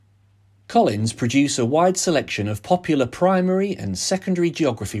Collins produce a wide selection of popular primary and secondary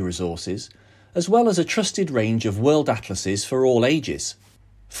geography resources, as well as a trusted range of world atlases for all ages.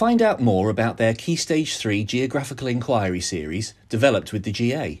 Find out more about their Key Stage 3 Geographical Inquiry series developed with the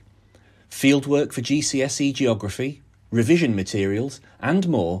GA, fieldwork for GCSE geography, revision materials and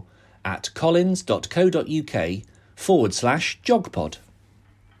more at collins.co.uk/jogpod.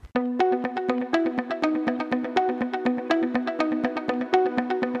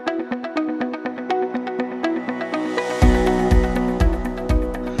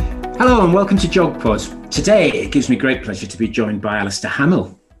 Hello and welcome to JogPod. Today it gives me great pleasure to be joined by Alistair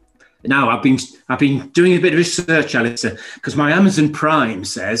Hamill. Now I've been doing a bit of research, Alistair, because my Amazon Prime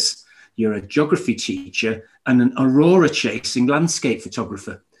says you're a geography teacher and an aurora chasing landscape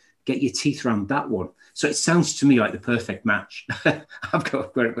photographer. Get your teeth around that one. So it sounds to me like the perfect match. I've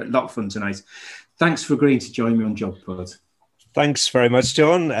got a lot of fun tonight. Thanks for agreeing to join me on JogPod. Thanks very much,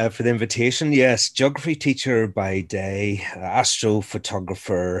 John, for the invitation. Yes, geography teacher by day,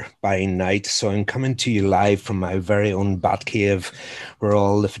 astrophotographer by night. So I'm coming to you live from my very own bat cave where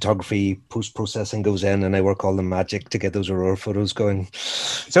all the photography post-processing goes in and I work all the magic to get those aurora photos going.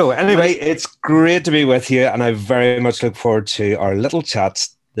 So anyway, it's great to be with you and I very much look forward to our little chat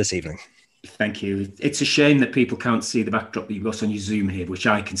this evening. Thank you. It's a shame that people can't see the backdrop that you've got on your Zoom here, which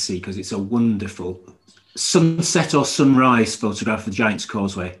I can see because it's a wonderful sunset or sunrise photograph of the Giant's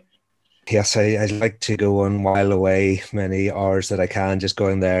Causeway. Yes, I like to go on while away many hours that I can, just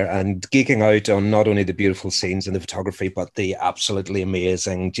going there and geeking out on not only the beautiful scenes in the photography, but the absolutely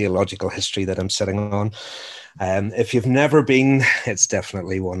amazing geological history that I'm sitting on. If you've never been, it's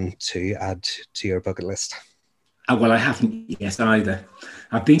definitely one to add to your bucket list. Well, I haven't yet either.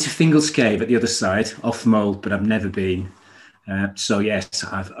 I've been to Fingal's Cave at the other side, off Mold, but I've never been. So yes,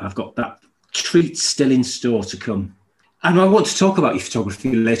 I've got that treat still in store to come. And I want to talk about your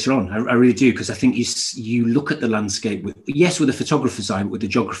photography later on. I really do, because I think you look at the landscape with a photographer's eye, but with the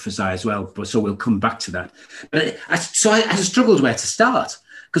geographer's eye as well. But so we'll come back to that. But I struggled where to start,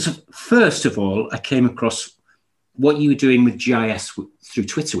 because first of all, I came across what you were doing with GIS through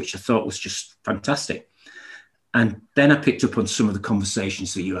Twitter, which I thought was just fantastic. And then I picked up on some of the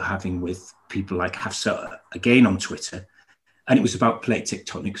conversations that you were having with people like Hafsa, again on Twitter. And it was about plate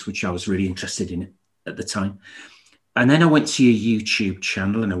tectonics, which I was really interested in at the time. And then I went to your YouTube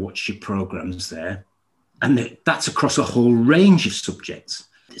channel and I watched your programs there. And that's across a whole range of subjects.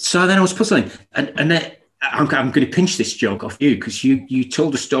 So then I was puzzling. And then I'm going to pinch this joke off you, because you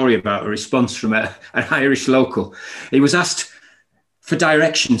told a story about a response from an Irish local. He was asked for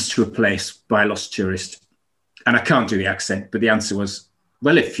directions to a place by a lost tourist. And I can't do the accent, but the answer was,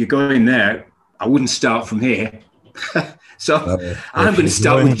 well, if you're going there, I wouldn't start from here. So I'm going to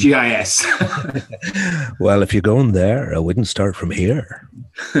start with GIS. Well, if you're going there, I wouldn't start from here.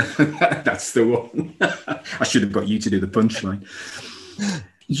 That's the one. I should have got you to do the punchline.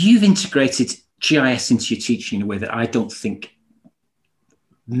 You've integrated GIS into your teaching in a way that I don't think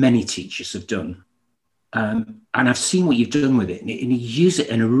many teachers have done. And I've seen what you've done with it, and you use it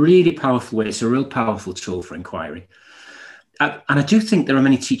in a really powerful way. It's a real powerful tool for inquiry. And I do think there are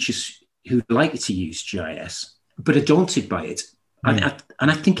many teachers who like to use GIS, but are daunted by it. And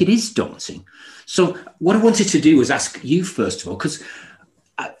I think it is daunting. So what I wanted to do was ask you, first of all, because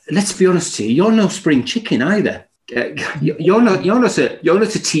let's be honest here, you're no spring chicken either. You're not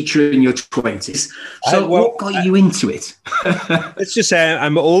a teacher in your 20s. So what got you into it? Let's just say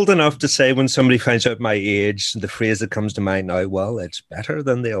I'm old enough to say, when somebody finds out my age, the phrase that comes to mind now, well, it's better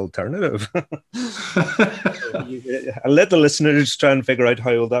than the alternative. I'll let the listeners try and figure out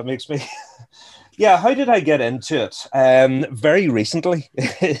how old that makes me. Yeah, how did I get into it? Very recently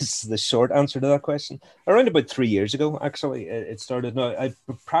is the short answer to that question. Around about 3 years ago, actually, it started. Now,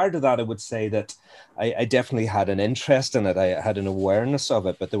 prior to that, I would say that I definitely had an interest in it. I had an awareness of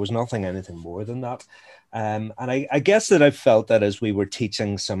it, but there was anything more than that. And I guess that I felt that as we were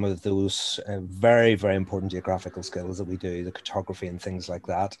teaching some of those very, very important geographical skills that we do, the cartography and things like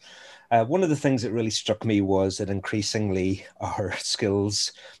that, one of the things that really struck me was that increasingly our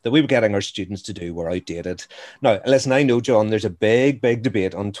skills that we were getting our students to do were outdated. Now, listen, I know, John, there's a big, big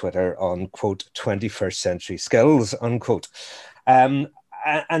debate on Twitter on, quote, 21st century skills, unquote. And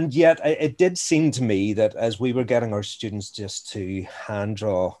yet it did seem to me that as we were getting our students just to hand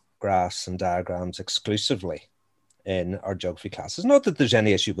draw graphs and diagrams exclusively in our geography classes, not that there's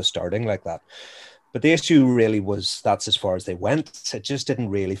any issue with starting like that, but the issue really was that's as far as they went. It just didn't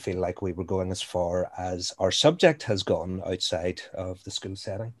really feel like we were going as far as our subject has gone outside of the school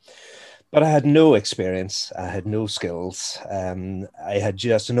setting. But I had no experience. I had no skills. I had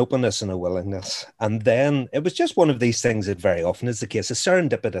just an openness and a willingness. And then it was just one of these things that very often is the case, a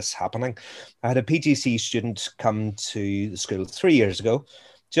serendipitous happening. I had a PGC student come to the school 3 years ago,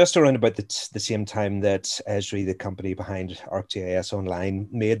 just around about the same time that Esri, the company behind ArcGIS Online,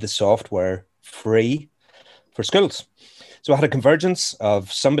 made the software free for schools. So I had a convergence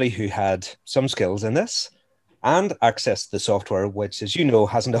of somebody who had some skills in this and access to the software, which, as you know,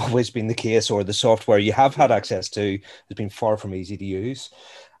 hasn't always been the case, or the software you have had access to has been far from easy to use.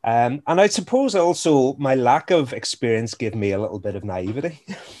 And I suppose also my lack of experience gave me a little bit of naivety.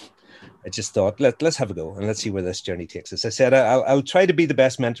 I just thought, let's have a go and let's see where this journey takes us. I said, I'll try to be the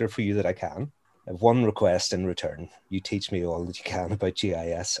best mentor for you that I can. I have one request in return. You teach me all that you can about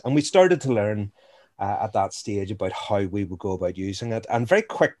GIS. And we started to learn at that stage about how we would go about using it. And very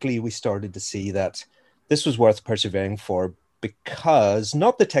quickly, we started to see that this was worth persevering for, because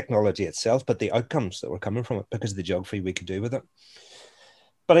not the technology itself, but the outcomes that were coming from it, because of the geography we could do with it.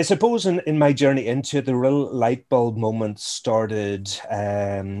 But I suppose in my journey into it, the real light bulb moment started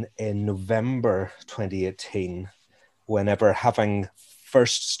in November 2018, whenever, having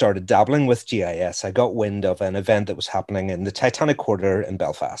first started dabbling with GIS, I got wind of an event that was happening in the Titanic Quarter in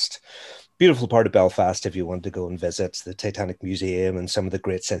Belfast. Beautiful part of Belfast if you want to go and visit the Titanic Museum and some of the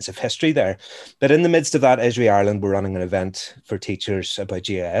great sense of history there. But in the midst of that, Esri Ireland were running an event for teachers about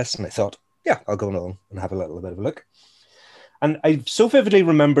GIS, and I thought, yeah, I'll go along and have a little bit of a look. And I so vividly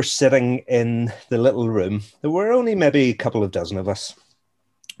remember sitting in the little room. There were only maybe a couple of dozen of us,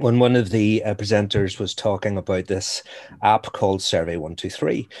 when one of the presenters was talking about this app called Survey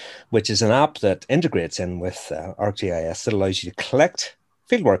 123, which is an app that integrates in with ArcGIS that allows you to collect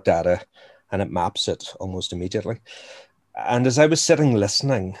fieldwork data, and it maps it almost immediately. And as I was sitting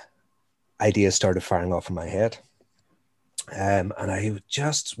listening, ideas started firing off in my head. And I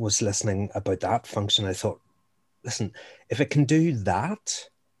just was listening about that function. I thought, listen, if it can do that,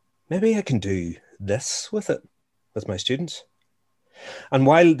 maybe I can do this with it, with my students. And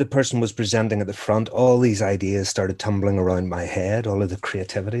while the person was presenting at the front, all these ideas started tumbling around my head, all of the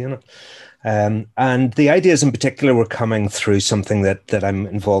creativity in it. And the ideas in particular were coming through something that I'm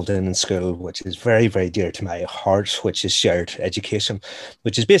involved in school, which is very, very dear to my heart, which is shared education,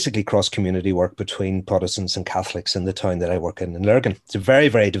 which is basically cross-community work between Protestants and Catholics in the town that I work in Lurgan. It's a very,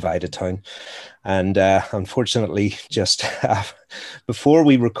 very divided town. And unfortunately, just before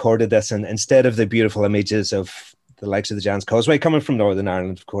we recorded this, and instead of the beautiful images of the likes of the Giant's Causeway coming from Northern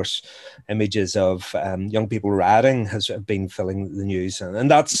Ireland, of course, images of young people riding have been filling the news. And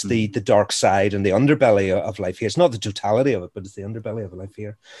that's the dark side and the underbelly of life here. It's not the totality of it, but it's the underbelly of life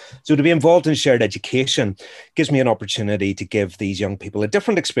here. So to be involved in shared education gives me an opportunity to give these young people a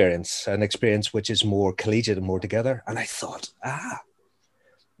different experience, an experience which is more collegiate and more together. And I thought,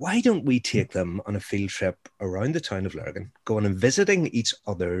 why don't we take them on a field trip around the town of Lurgan, going and visiting each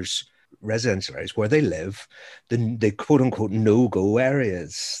other's residential areas where they live, the quote-unquote no-go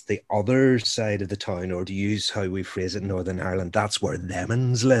areas, the other side of the town, or to use how we phrase it in Northern Ireland, that's where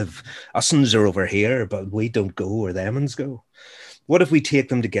themans live. Us'ns are over here, but we don't go where themans go. What if we take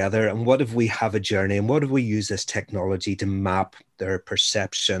them together, and what if we have a journey, and what if we use this technology to map their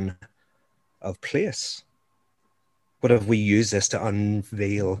perception of place? What if we use this to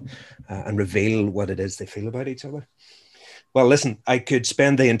unveil and reveal what it is they feel about each other? Well, listen, I could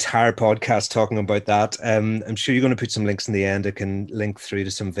spend the entire podcast talking about that. I'm sure you're going to put some links in the end. I can link through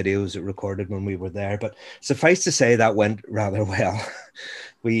to some videos that recorded when we were there. But suffice to say, that went rather well.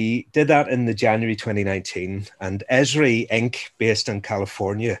 We did that in the January 2019, and Esri Inc., based in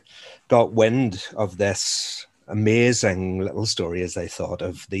California, got wind of this amazing little story, as they thought,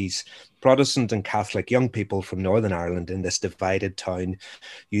 of these Protestant and Catholic young people from Northern Ireland in this divided town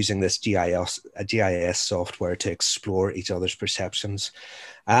using this GIS software to explore each other's perceptions.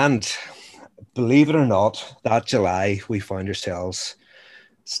 And believe it or not, that July, we found ourselves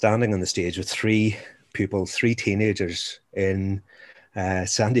standing on the stage with three teenagers in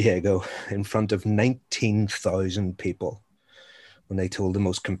San Diego in front of 19,000 people, when they told the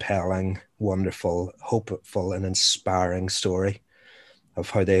most compelling, wonderful, hopeful, and inspiring story of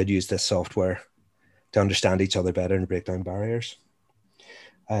how they had used this software to understand each other better and break down barriers.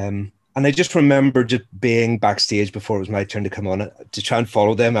 And I just remember just being backstage before it was my turn to come on to try and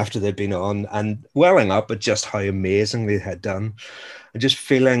follow them after they'd been on, and welling up at just how amazing they had done, and just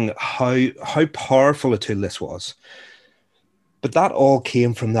feeling how powerful a tool this was. But that all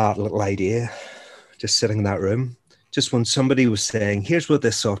came from that little idea, just sitting in that room. Just when somebody was saying, here's what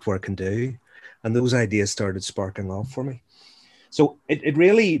this software can do, and those ideas started sparking off for me. So it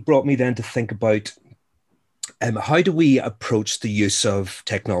really brought me then to think about How do we approach the use of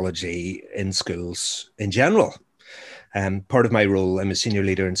technology in schools in general? Part of my role, I'm a senior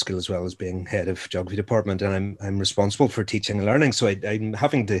leader in school as well as being head of geography department, and I'm responsible for teaching and learning. So I'm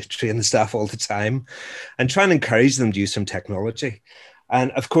having to train the staff all the time and try and encourage them to use some technology.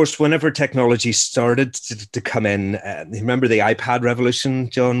 And of course, whenever technology started to come in, remember the iPad revolution,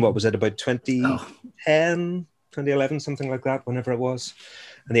 John? What was it, about 2010, 2011, something like that, whenever it was?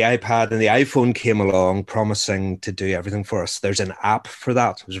 And the iPad and the iPhone came along promising to do everything for us. There's an app for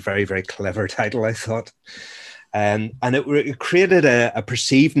that. It was a very, very clever title, I thought. And it created a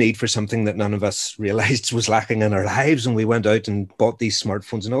perceived need for something that none of us realized was lacking in our lives. And we went out and bought these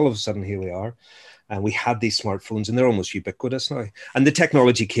smartphones, and all of a sudden here we are. And we had these smartphones, and they're almost ubiquitous now. And the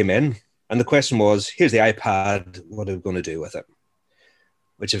technology came in, and the question was, here's the iPad, what are we going to do with it?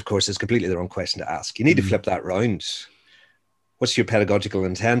 Which, of course, is completely the wrong question to ask. You need to flip that round. What's your pedagogical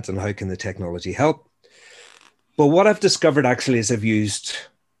intent, and how can the technology help? But what I've discovered actually as I've used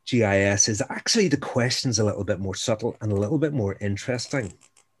GIS is actually the question's a little bit more subtle and a little bit more interesting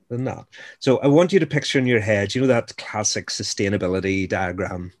than that. So I want you to picture in your head, you know, that classic sustainability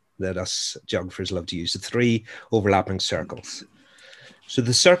diagram that us geographers love to use, the three overlapping circles. So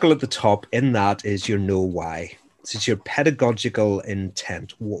the circle at the top, in that is your know why. This is your pedagogical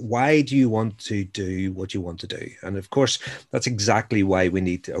intent. Why do you want to do what you want to do? And of course, that's exactly why we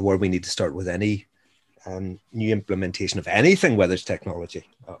need to, or where we need to start with any new implementation of anything, whether it's technology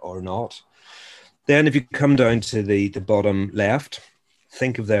or not. Then if you come down to the bottom left,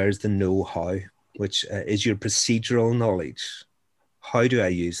 think of there as the know-how, which is your procedural knowledge. How do I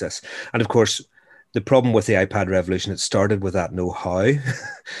use this? And of course, the problem with the iPad revolution, it started with that know-how.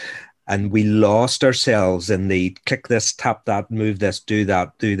 And we lost ourselves in the click this, tap that, move this, do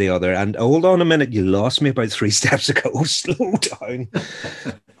that, do the other. And hold on a minute, you lost me about 3 steps ago. Slow down.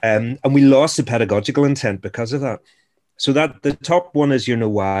 And we lost the pedagogical intent because of that. So that the top one is your know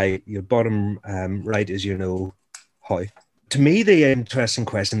why, your bottom right is your know how. To me, the interesting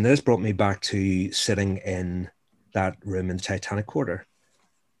question, this brought me back to sitting in that room in the Titanic Quarter.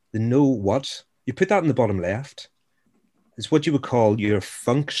 The know what, you put that in the bottom left. It's what you would call your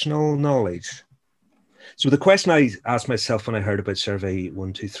functional knowledge. So the question I asked myself when I heard about Survey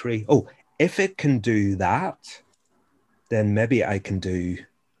 123, if it can do that, then maybe I can do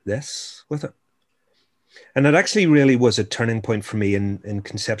this with it. And it actually really was a turning point for me in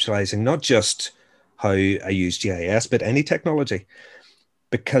conceptualizing not just how I use GIS, but any technology.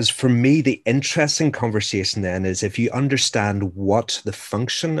 Because for me, the interesting conversation then is if you understand what the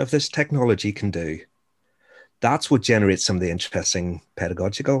function of this technology can do, that's what generates some of the interesting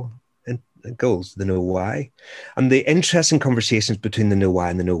pedagogical goals, the know why. And the interesting conversations between the know why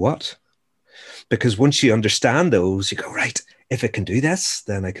and the know what. Because once you understand those, you go, right, if it can do this,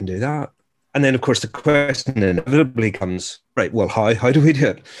 then I can do that. And then, of course, the question inevitably comes, right, well, how do we do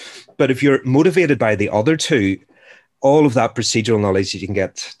it? But if you're motivated by the other two, all of that procedural knowledge that you can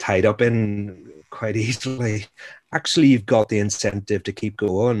get tied up in quite easily, actually, you've got the incentive to keep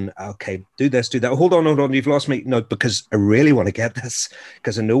going. Okay, do this, do that. Hold on, you've lost me. No, because I really want to get this,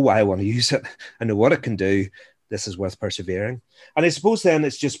 because I know why I want to use it. I know what it can do. This is worth persevering. And I suppose then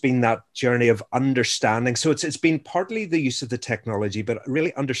it's just been that journey of understanding. So it's been partly the use of the technology, but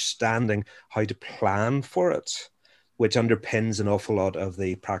really understanding how to plan for it, which underpins an awful lot of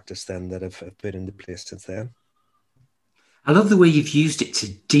the practice then that I've put into place since then. I love the way you've used it to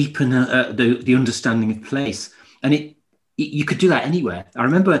deepen the understanding of place. And you could do that anywhere. I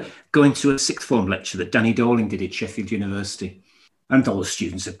remember going to a sixth form lecture that Danny Dorling did at Sheffield University. And all the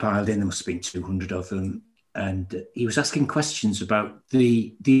students had piled in. There must have been 200 of them. And he was asking questions about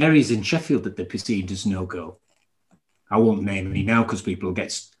the areas in Sheffield that they perceived as no-go. I won't name any now because people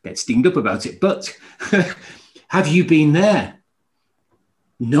get stinged up about it. But have you been there?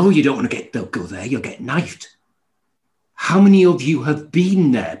 No, you don't want to go there. You'll get knifed. How many of you have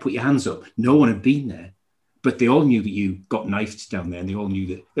been there? Put your hands up. No one had been there. But they all knew that you got knifed down there, and they all knew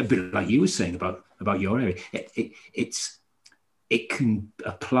that, a bit like you were saying about your area. It can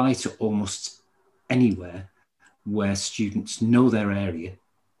apply to almost anywhere where students know their area,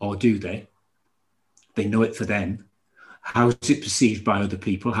 or do they? They know it for them. How is it perceived by other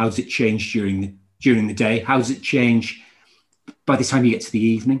people? How does it change during the day? How does it change by the time you get to the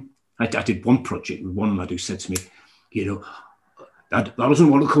evening? I did one project with one lad who said to me, that doesn't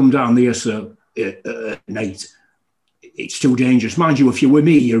want to come down there, sir, at night. It's too dangerous. Mind you, if you're with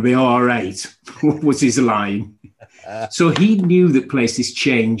me, you'll be all right, was his line. So he knew that places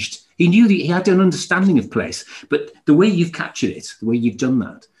changed. He knew that he had an understanding of place. But the way you've captured it, the way you've done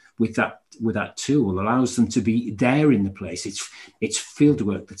that with that with that tool allows them to be there in the place. It's field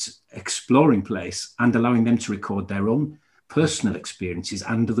work that's exploring place and allowing them to record their own personal experiences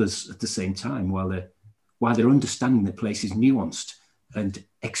and others at the same time, while they're understanding that place is nuanced and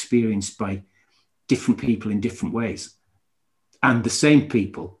experienced by different people in different ways, and the same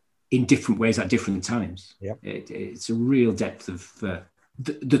people in different ways at different times. Yep. It's a real depth of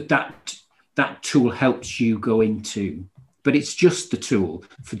that tool helps you go into, but it's just the tool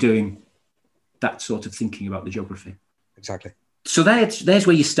for doing that sort of thinking about the geography. Exactly. So there's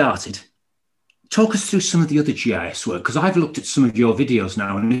where you started. Talk us through some of the other GIS work, because I've looked at some of your videos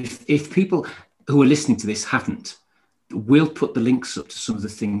now, and if people who are listening to this haven't, we'll put the links up to some of the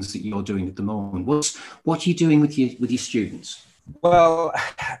things that you're doing at the moment. What are you doing with your students? Well,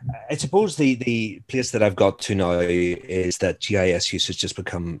 I suppose the place that I've got to now is that GIS use has just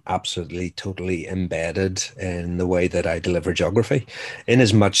become absolutely, totally embedded in the way that I deliver geography. In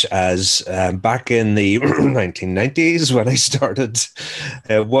as much as back in the 1990s when I started,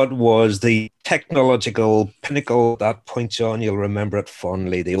 what was the technological pinnacle at that point, John, you'll remember it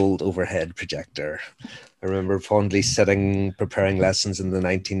fondly, the old overhead projector. I remember fondly sitting, preparing lessons in the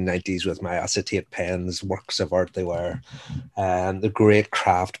 1990s with my acetate pens, works of art they were, and the great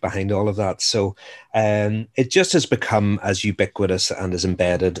craft behind all of that. So it just has become as ubiquitous and as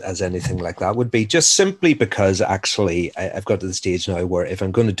embedded as anything like that would be, just simply because actually I've got to the stage now where if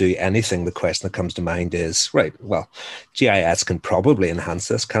I'm going to do anything, the question that comes to mind is, right, well, GIS can probably enhance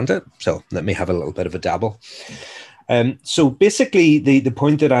this, can't it? So let me have a little bit of a dabble. So basically, the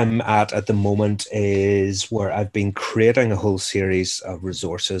point that I'm at the moment is where I've been creating a whole series of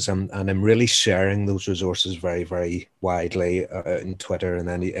resources, and I'm really sharing those resources very, very widely in Twitter and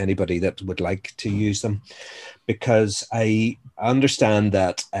anybody that would like to use them, because I understand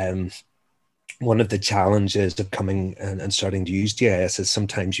that one of the challenges of coming and starting to use GIS is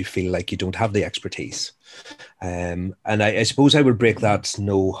sometimes you feel like you don't have the expertise. And I suppose I would break that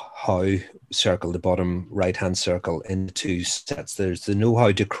know-how circle, the bottom right-hand circle, into two sets. There's the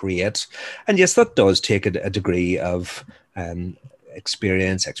know-how to create. And yes, that does take a degree of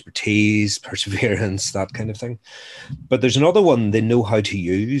experience, expertise, perseverance, that kind of thing. But there's another one, the know-how to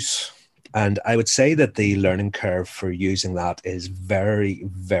use. And I would say that the learning curve for using that is very,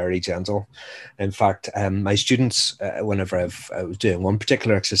 very gentle. In fact, my students, whenever I was doing one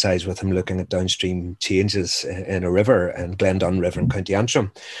particular exercise with them, looking at downstream changes in a river, in Glendon River in County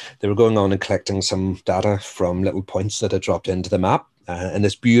Antrim, they were going on and collecting some data from little points that had dropped into the map. And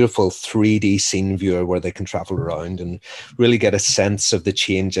this beautiful 3D scene viewer where they can travel around and really get a sense of the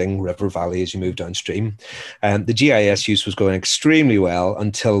changing river valley as you move downstream. And the GIS use was going extremely well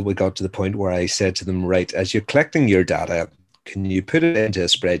until we got to the point where I said to them, right, as you're collecting your data, can you put it into a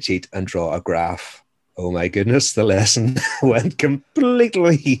spreadsheet and draw a graph? Oh my goodness, the lesson went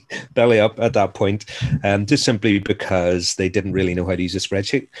completely belly up at that point, just simply because they didn't really know how to use a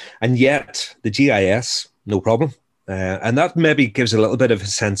spreadsheet. And yet the GIS, no problem. And that maybe gives a little bit of a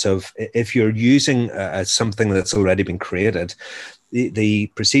sense of, if you're using something that's already been created,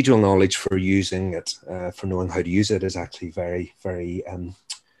 the procedural knowledge for using it, for knowing how to use it, is actually very, very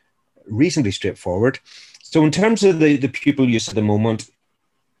reasonably straightforward. So in terms of the pupil use at the moment,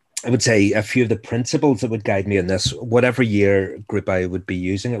 I would say a few of the principles that would guide me in this, whatever year group I would be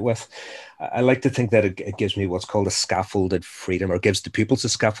using it with, I like to think that it gives me what's called a scaffolded freedom, or gives the pupils a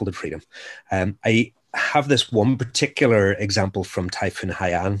scaffolded freedom. I have this one particular example from Typhoon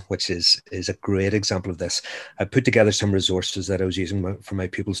Haiyan, which is a great example of this. I put together some resources that I was using for my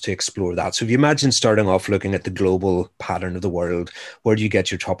pupils to explore that. So if you imagine starting off looking at the global pattern of the world, where do you get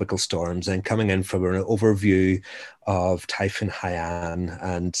your tropical storms, and coming in from an overview of Typhoon Haiyan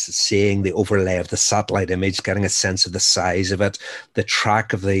and seeing the overlay of the satellite image, getting a sense of the size of it, the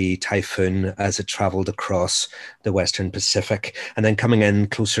track of the typhoon as it traveled across the Western Pacific, and then coming in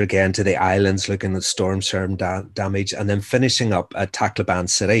closer again to the islands, looking at storm surge damage, and then finishing up at Tacloban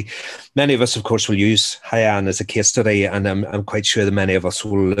City. Many of us, of course, will use Haiyan as a case study, and I'm quite sure that many of us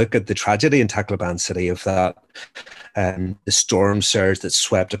will look at the tragedy in Tacloban City of that. The storm surge that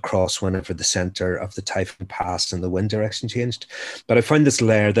swept across whenever the center of the typhoon passed and the wind direction changed. But I found this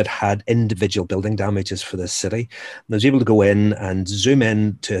layer that had individual building damages for this city. And I was able to go in and zoom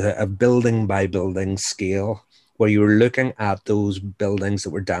in to a building by building scale, where you were looking at those buildings that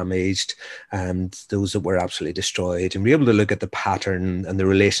were damaged and those that were absolutely destroyed, and be able to look at the pattern and the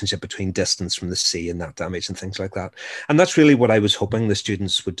relationship between distance from the sea and that damage and things like that. And that's really what I was hoping the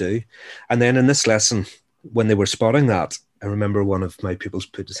students would do. And then in this lesson, when they were spotting that, I remember one of my pupils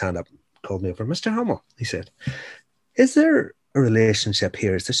put his hand up, called me over. Mr. Hamill, he said, is there a relationship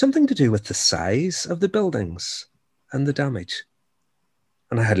here? Is there something to do with the size of the buildings and the damage?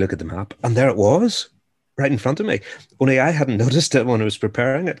 And I had a look at the map, and there it was, right in front of me. Only I hadn't noticed it when I was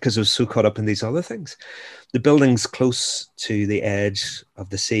preparing it because I was so caught up in these other things. The buildings close to the edge of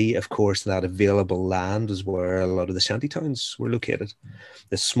the sea, of course, that available land was where a lot of the shanty towns were located.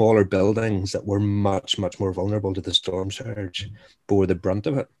 The smaller buildings that were much, much more vulnerable to the storm surge bore the brunt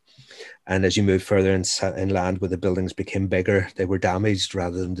of it. And as you move further inland, where the buildings became bigger, they were damaged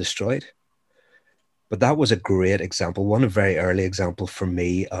rather than destroyed. But that was a great example, one very early example for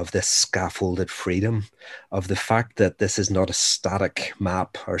me of this scaffolded freedom, of the fact that this is not a static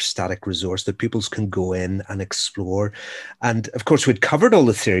map or static resource, that pupils can go in and explore. And of course, we'd covered all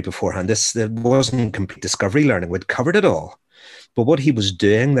the theory beforehand. There wasn't complete discovery learning. We'd covered it all. But what he was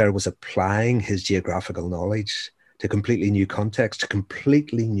doing there was applying his geographical knowledge to completely new context, to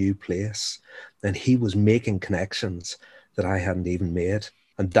completely new place. And he was making connections that I hadn't even made.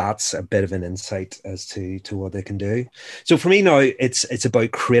 And that's a bit of an insight as to what they can do. So for me now, it's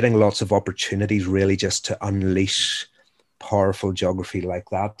about creating lots of opportunities, really just to unleash powerful geography like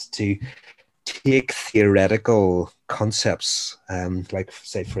that, to take theoretical concepts, like,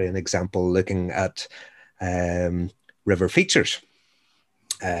 say, for an example, looking at river features.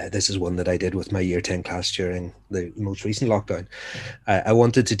 This is one that I did with my year 10 class during the most recent lockdown. I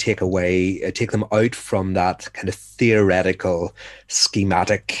wanted to take them out from that kind of theoretical,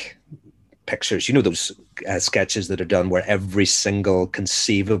 schematic pictures. You know, those sketches that are done where every single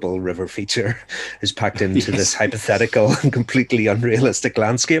conceivable river feature is packed into this hypothetical and completely unrealistic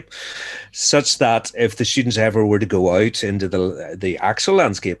landscape, such that if the students ever were to go out into the actual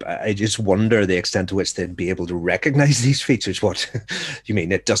landscape, I just wonder the extent to which they'd be able to recognize these features. What you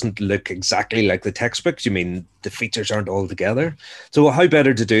mean? It doesn't look exactly like the textbook? You mean the features aren't all together? So how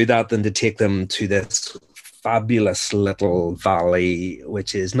better to do that than to take them to this fabulous little valley,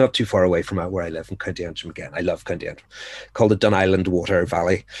 which is not too far away from where I live in County Antrim again. I love County Antrim, called the Dunisland Water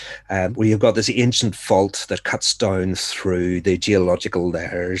Valley, where you've got this ancient fault that cuts down through the geological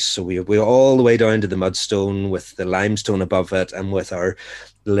layers. So we're all the way down to the mudstone with the limestone above it, and with our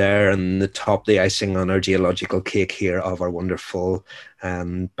layer and the top, the icing on our geological cake here of our wonderful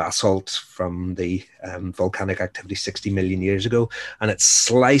basalt from the volcanic activity 60 million years ago. And it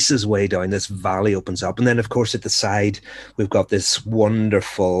slices way down, this valley opens up. And then, of course, at the side, we've got this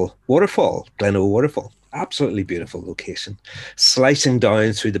wonderful waterfall, Glencoe Waterfall. Absolutely beautiful location, slicing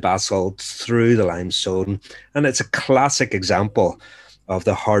down through the basalt, through the limestone. And it's a classic example of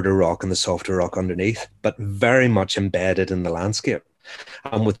the harder rock and the softer rock underneath, but very much embedded in the landscape.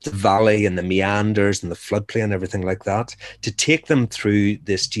 And with the valley and the meanders and the floodplain and everything like that, to take them through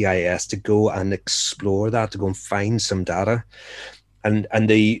this GIS, to go and explore that, to go and find some data. And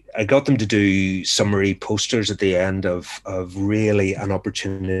I got them to do summary posters at the end of really an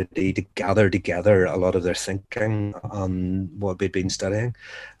opportunity to gather together a lot of their thinking on what they'd been studying.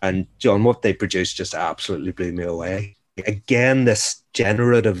 And John, what they produced just absolutely blew me away. Again, this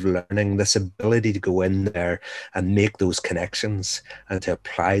generative learning, this ability to go in there and make those connections and to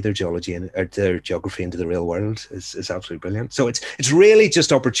apply their geology or their geography into the real world is absolutely brilliant. So it's really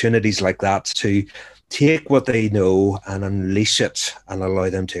just opportunities like that to take what they know and unleash it and allow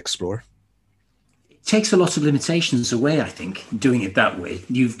them to explore. It takes a lot of limitations away, I think, doing it that way.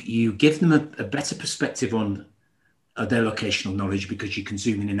 You give them a better perspective on their locational knowledge because you can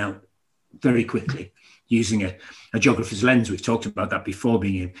zoom in and out very quickly using a geographer's lens. We've talked about that before,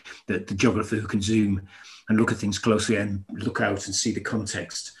 being the geographer who can zoom and look at things closely and look out and see the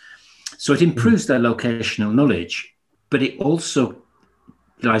context. So it improves their locational knowledge, but it also,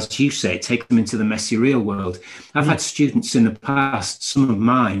 as you say, takes them into the messy real world. I've had students in the past, some of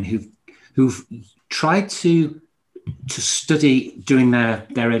mine, who've tried to study doing their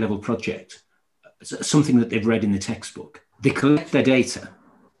A-level project, something that they've read in the textbook. They collect their data.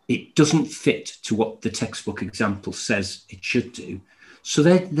 It doesn't fit to what the textbook example says it should do. So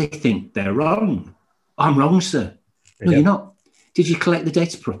they think they're wrong. I'm wrong, sir. No, you're not. Did you collect the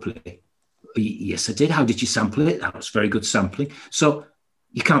data properly? Yes, I did. How did you sample it? That was very good sampling. So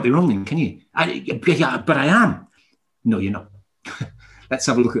you can't be wrong then, can you? But I am. No, you're not. Let's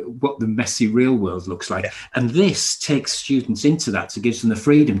have a look at what the messy real world looks like. Yeah. And this takes students into that, so it gives them the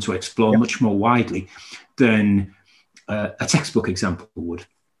freedom to explore much more widely than a textbook example would.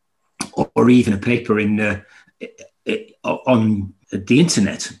 Or even a paper on the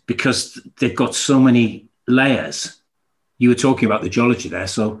internet, because they've got so many layers. You were talking about the geology there,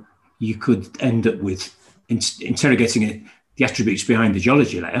 so you could end up with interrogating the attributes behind the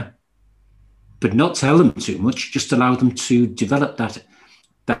geology layer, but not tell them too much, just allow them to develop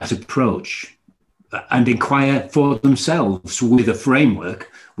that approach and inquire for themselves with a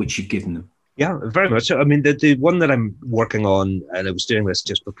framework which you've given them. Yeah, very much so. I mean, the one that I'm working on, and I was doing this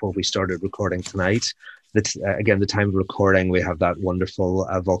just before we started recording tonight. That's again, the time of recording, we have that wonderful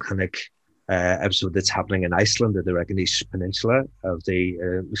volcanic episode that's happening in Iceland at the Reykjanes Peninsula of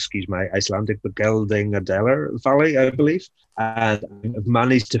the, excuse my Icelandic, but Geldingadelir Valley, I believe. And I've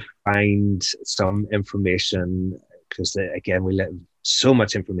managed to find some information because, again, we let so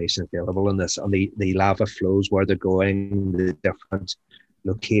much information available on this, on the lava flows, where they're going, the different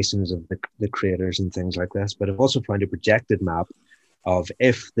locations of the craters and things like this. But I've also found a projected map of,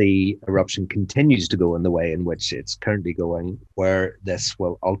 if the eruption continues to go in the way in which it's currently going, where this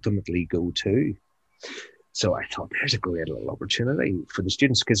will ultimately go to. So I thought, there's a great little opportunity for the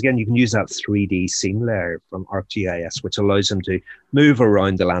students, because again, you can use that 3D scene layer from ArcGIS, which allows them to move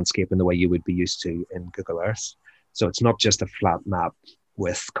around the landscape in the way you would be used to in Google Earth. So it's not just a flat map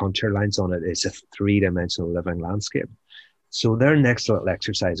with contour lines on it, it's a three-dimensional living landscape. So their next little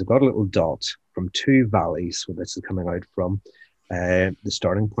exercise, I've got a little dot from two valleys, where this is coming out from the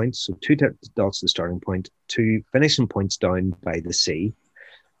starting point. So two dots at the starting point, two finishing points down by the sea.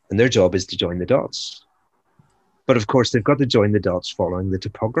 And their job is to join the dots. But of course, they've got to join the dots following the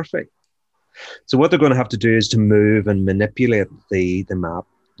topography. So what they're going to have to do is to move and manipulate the map.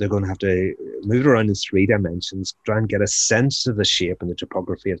 They're going to have to move around in 3 dimensions, try and get a sense of the shape and the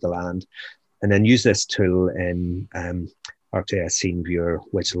topography of the land, and then use this tool in ArcGIS Scene Viewer,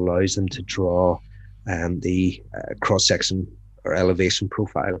 which allows them to draw the cross-section or elevation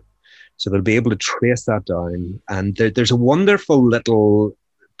profile. So they'll be able to trace that down. And there's a wonderful little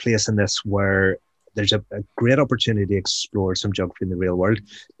place in this where there's a great opportunity to explore some geography in the real world.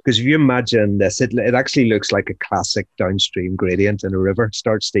 Because if you imagine this, it actually looks like a classic downstream gradient in a river. It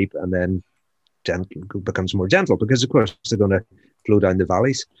starts steep and then becomes more gentle, because of course they're going to flow down the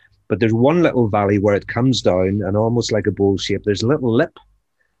valleys. But there's one little valley where it comes down, and almost like a bowl shape, there's a little lip,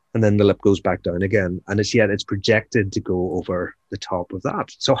 and then the lip goes back down again. And it's projected to go over the top of that.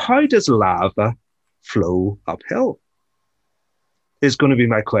 So how does lava flow uphill? Is going to be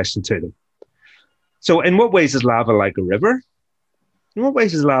my question to them. So in what ways is lava like a river? In what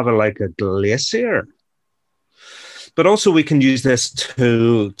ways is lava like a glacier? But also we can use this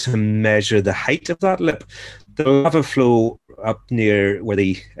tool to measure the height of that lip. The lava flow up near where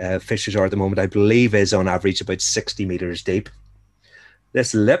the fissures are at the moment, I believe, is on average about 60 meters deep.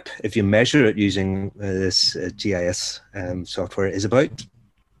 This lip, if you measure it using this GIS software, is about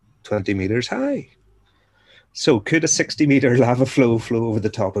 20 meters high. So could a 60-meter lava flow over the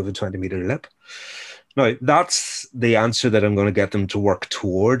top of a 20-meter lip? Now, that's the answer that I'm going to get them to work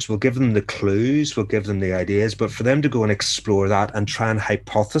towards. We'll give them the clues, we'll give them the ideas, but for them to go and explore that and try and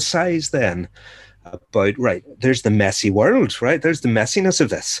hypothesize then about, right, there's the messy world, right? There's the messiness of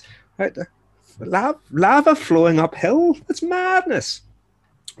this, right? Lava flowing uphill, that's madness.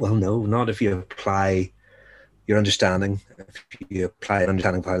 Well, no, not if you apply your understanding. If you apply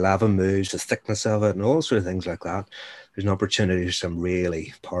understanding of how lava moves, the thickness of it, and all sorts of things like that, there's an opportunity for some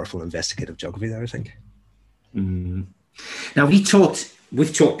really powerful investigative geography there, I think. Mm. Now, we've talked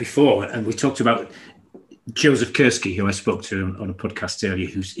before, and we talked about Joseph Kursky, who I spoke to on a podcast earlier,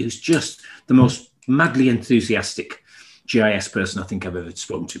 who's just the most madly enthusiastic GIS person I think I've ever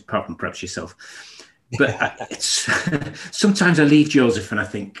spoken to, apart from perhaps yourself. But it's sometimes I leave Joseph and I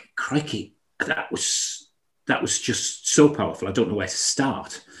think, crikey, that was just so powerful. I don't know where to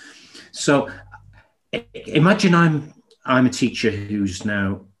start. So imagine I'm a teacher who's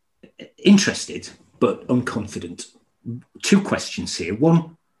now interested but unconfident. 2 questions here.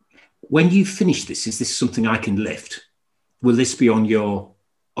 One, when you finish this, is this something I can lift? Will this be on your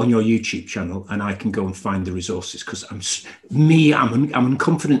YouTube channel and I can go and find the resources? Because I'm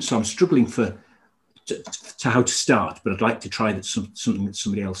unconfident, so I'm struggling to how to start, but I'd like to try something that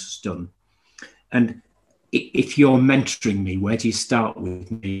somebody else has done. And if you're mentoring me, where do you start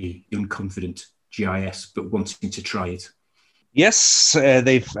with me, unconfident GIS, but wanting to try it? Yes,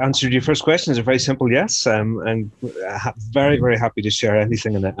 they've answered your first question. It's a very simple yes. I'm very, very happy to share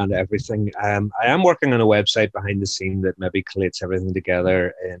anything and everything. I am working on a website behind the scene that maybe collates everything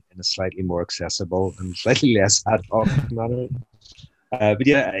together in a slightly more accessible and slightly less ad hoc manner. But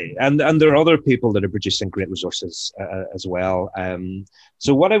yeah, and there are other people that are producing great resources as well.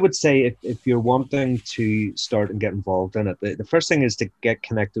 So what I would say, if you're wanting to start and get involved in it, the first thing is to get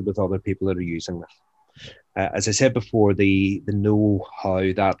connected with other people that are using it. As I said before, the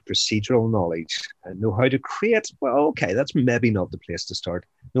know-how, that procedural knowledge, know how to create, well, okay, that's maybe not the place to start.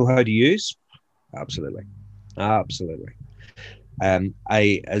 Know how to use? Absolutely.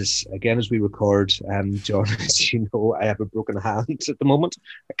 As we record, John, as you know, I have a broken hand at the moment.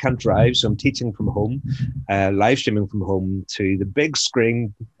 I can't drive, so I'm teaching from home, live streaming from home to the big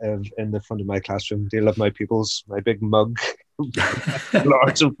screen in the front of my classroom. Deal with my pupils, my big mug,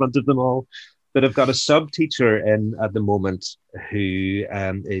 large in front of them all. But I've got a sub teacher in at the moment who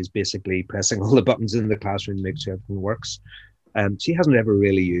is basically pressing all the buttons in the classroom to make sure everything works. She hasn't ever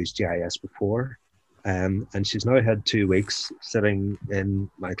really used GIS before. And she's now had 2 weeks sitting in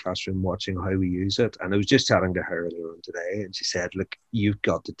my classroom watching how we use it. And I was just chatting to her earlier on today, and she said, look, you've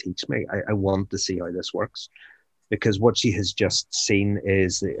got to teach me. I want to see how this works. Because what she has just seen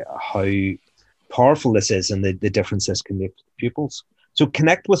is how powerful this is and the difference this can make to pupils. So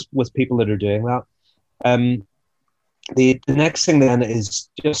connect with people that are doing that. The next thing then is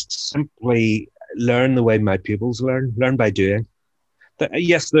just simply learn the way my pupils learn by doing.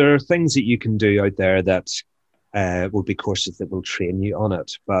 Yes, there are things that you can do out there that will be courses that will train you on it.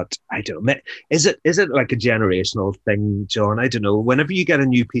 But I don't know, is it like a generational thing, John? I don't know. Whenever you get a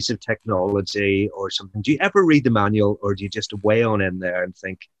new piece of technology or something, do you ever read the manual, or do you just weigh on in there and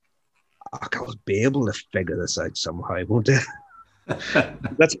think, I'll be able to figure this out somehow, won't I?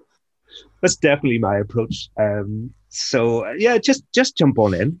 That's definitely my approach. So yeah, just jump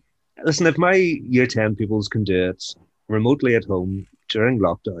on in. Listen, if my year 10 pupils can do it remotely at home during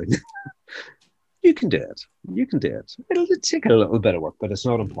lockdown, you can do it. It'll take a little bit of work, but it's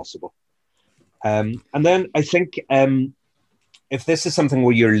not impossible. And then I think if this is something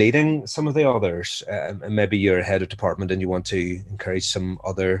where you're leading some of the others, and maybe you're a head of department and you want to encourage some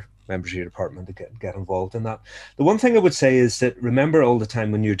other members of your department to get involved in that. The one thing I would say is that remember all the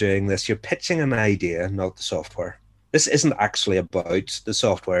time when you're doing this, you're pitching an idea, not the software. This isn't actually about the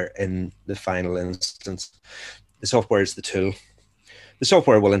software in the final instance. The software is the tool. The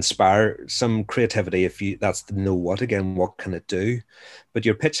software will inspire some creativity if that's the know what. Again, what can it do? But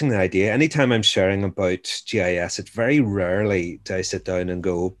you're pitching the idea. Anytime I'm sharing about GIS, it's very rarely do I sit down and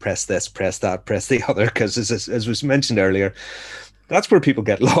go, press this, press that, press the other, because as was mentioned earlier, that's where people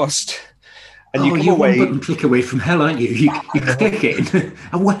get lost. And you're one button click away from hell, aren't you? You click it. And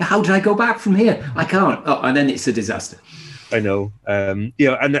how do I go back from here? I can't. Oh, and then it's a disaster. I know. And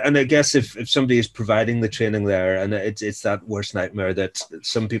I guess if somebody is providing the training there, and it's that worst nightmare that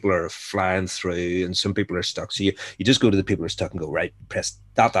some people are flying through and some people are stuck. So you just go to the people who are stuck and go, right, press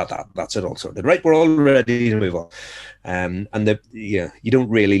that. That's it all sorted. Right, we're all ready to move on. You don't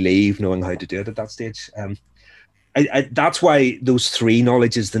really leave knowing how to do it at that stage. That's why those 3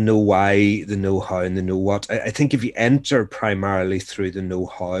 knowledges, the know why, the know how, and the know what. I think if you enter primarily through the know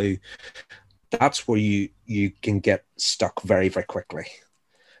how, that's where you can get stuck very, very quickly.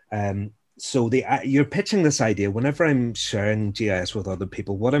 So you're pitching this idea. Whenever I'm sharing GIS with other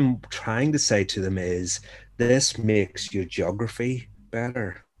people, what I'm trying to say to them is, this makes your geography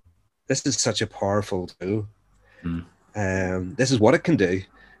better. This is such a powerful tool. This is what it can do,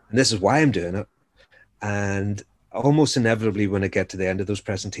 and this is why I'm doing it. And almost inevitably, when I get to the end of those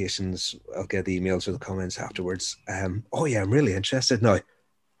presentations, I'll get the emails or the comments afterwards. Oh yeah, I'm really interested. Now,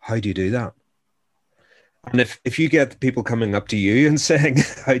 how do you do that? And if you get people coming up to you and saying,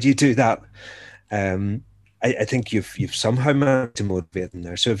 how do you do that? I think you've somehow managed to motivate them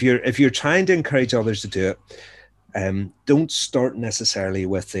there. So if you're trying to encourage others to do it, don't start necessarily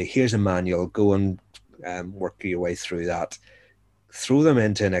with here's a manual, go and work your way through that. Throw them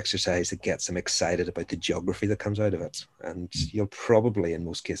into an exercise that gets them excited about the geography that comes out of it. And you'll probably, in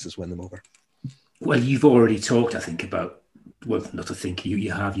most cases, win them over. Well, you've already talked, I think, about, well, not I think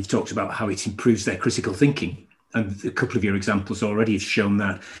you've talked about how it improves their critical thinking. And a couple of your examples already have shown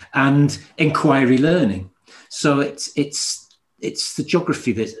that. And inquiry learning. So it's the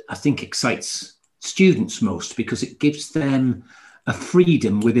geography that I think excites students most, because it gives them a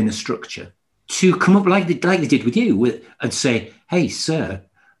freedom within a structure to come up like they did with you and say, hey, sir,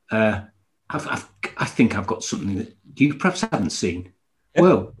 I think I've got something that you perhaps haven't seen. Yeah.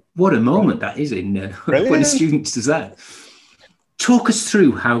 Well, what a moment that is when a student does that. Talk us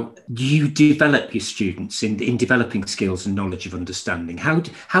through how you develop your students in developing skills and knowledge of understanding. How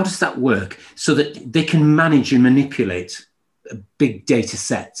does that work so that they can manage and manipulate big data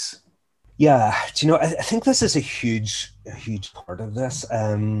sets? Yeah, do you know, I think this is a huge part of this.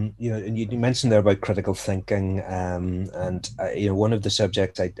 And you mentioned there about critical thinking, and one of the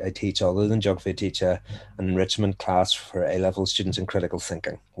subjects I teach, other than geography, I teach an enrichment class for A-level students in critical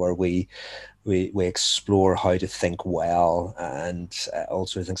thinking, where we explore how to think well and all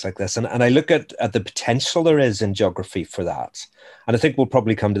sorts of things like this. And I look at the potential there is in geography for that. And I think we'll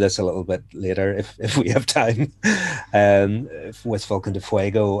probably come to this a little bit later if we have time with Vulcan de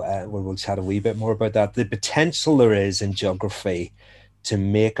Fuego, where we'll chat a wee bit more about that. The potential there is in geography to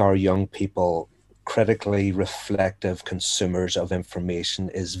make our young people critically reflective consumers of information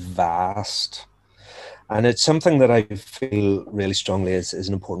is vast. And it's something that I feel really strongly is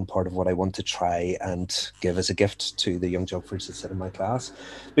an important part of what I want to try and give as a gift to the young geographers that sit in my class.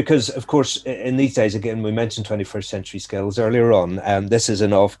 Because, of course, in these days, again, we mentioned 21st century skills earlier on, and this is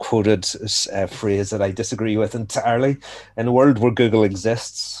an oft-quoted phrase that I disagree with entirely. In a world where Google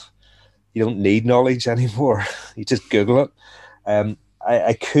exists, you don't need knowledge anymore. You just Google it.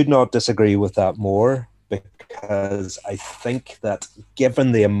 I could not disagree with that more, because I think that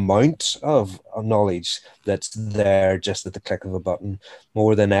given the amount of knowledge that's there just at the click of a button,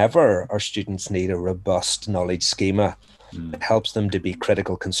 more than ever, our students need a robust knowledge schema that helps them to be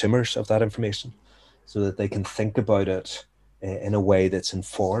critical consumers of that information so that they can think about it in a way that's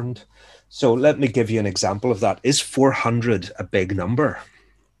informed. So let me give you an example of that. Is 400 a big number?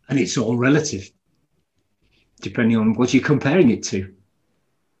 And it's all relative, depending on what you're comparing it to.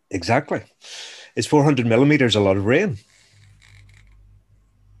 Exactly. Is 400 millimeters a lot of rain?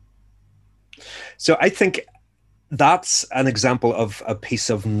 So I think that's an example of a piece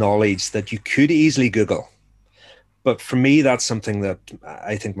of knowledge that you could easily Google. But for me, that's something that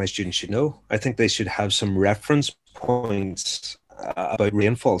I think my students should know. I think they should have some reference points about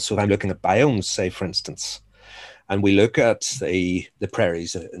rainfall. So if I'm looking at biomes, say, for instance, and we look at the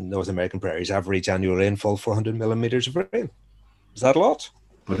prairies, North American prairies, average annual rainfall, 400 millimeters of rain. Is that a lot?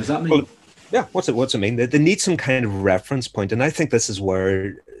 What does that mean? Well, yeah, what's it mean? They need some kind of reference point. And I think this is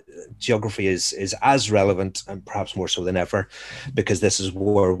where geography is as relevant, and perhaps more so than ever, because this is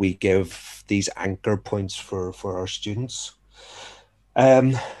where we give these anchor points for our students.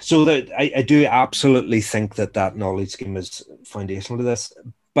 So that I do absolutely think that knowledge scheme is foundational to this.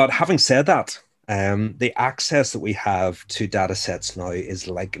 But having said that, the access that we have to data sets now is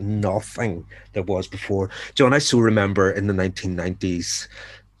like nothing that was before. John, I still remember in the 1990s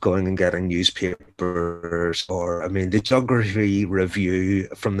going and getting newspapers, or the Geography Review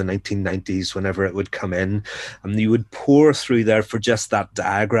from the 1990s, whenever it would come in, and you would pour through there for just that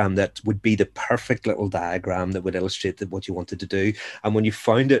diagram that would be the perfect little diagram that would illustrate what you wanted to do. And when you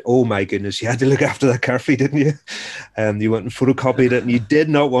found it, oh my goodness, you had to look after that carefully, didn't you? You went and photocopied it, and you did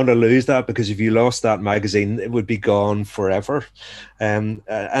not want to lose that, because if you lost that magazine, it would be gone forever. And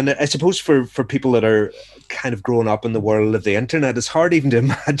I suppose for people that are kind of growing up in the world of the internet, it's hard even to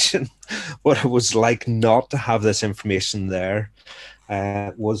imagine what it was like not to have this information there.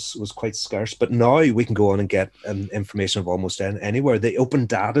 Was quite scarce, but now we can go on and get information of almost anywhere. The open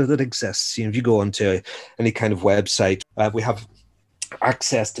data that exists, if you go onto any kind of website, we have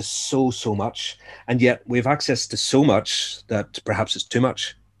access to so much, and yet we have access to so much that perhaps it's too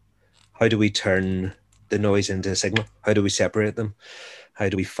much. How do we turn the noise into a signal? How do we separate them? How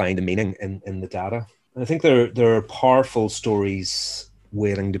do we find a meaning in the data? And I think there are powerful stories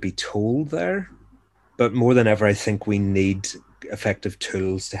waiting to be told there, but more than ever, I think we need effective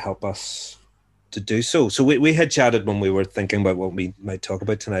tools to help us to do so. So we had chatted when we were thinking about what we might talk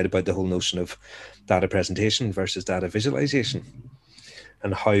about tonight, about the whole notion of data presentation versus data visualization,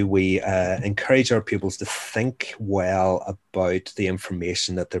 and how we encourage our pupils to think well about the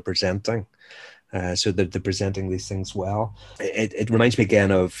information that they're presenting, so that they're presenting these things well. It reminds me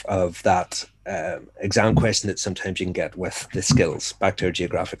again of that exam question that sometimes you can get with the skills, back to our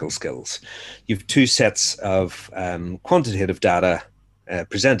geographical skills. You've two sets of quantitative data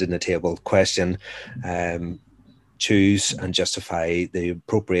presented in a table. Question, choose and justify the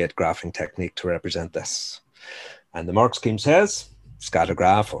appropriate graphing technique to represent this. And the mark scheme says scatter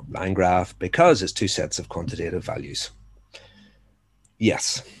graph or line graph, because it's two sets of quantitative values.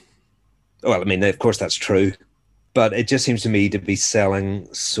 Yes. Well, of course that's true, but it just seems to me to be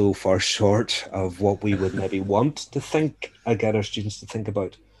selling so far short of what we would maybe want to think, get our students to think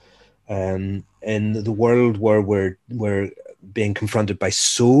about. In the world where we're being confronted by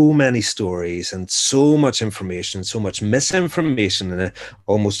so many stories and so much information, so much misinformation, in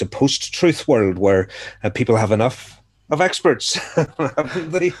almost a post-truth world where people have enough of experts,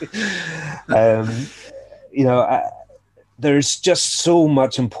 haven't they? There's just so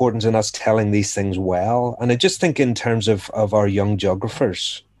much importance in us telling these things well. And I just think in terms of our young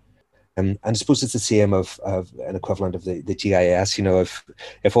geographers, and I suppose it's the same of an equivalent of the GIS,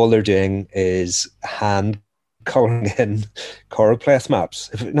 if all they're doing is hand coloring in choropleth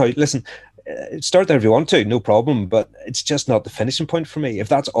maps. Now, listen, start there if you want to, no problem, but it's just not the finishing point for me. If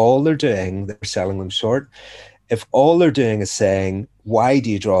that's all they're doing, they're selling them short. If all they're doing is saying, why do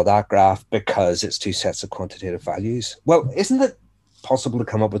you draw that graph? Because it's two sets of quantitative values. Well, isn't it possible to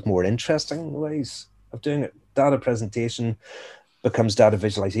come up with more interesting ways of doing it? Data presentation, becomes data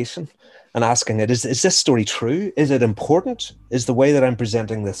visualization and asking it, is this story true? Is it important? Is the way that I'm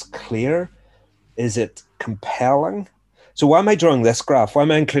presenting this clear? Is it compelling? So why am I drawing this graph? Why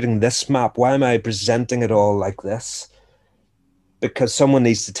am I including this map? Why am I presenting it all like this? Because someone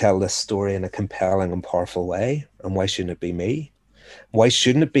needs to tell this story in a compelling and powerful way. And why shouldn't it be me? Why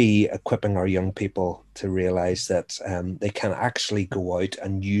shouldn't it be equipping our young people to realize that they can actually go out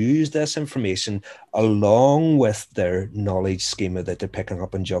and use this information along with their knowledge schema that they're picking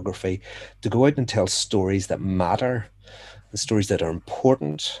up in geography to go out and tell stories that matter, the stories that are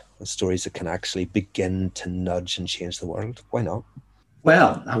important, the stories that can actually begin to nudge and change the world? Why not?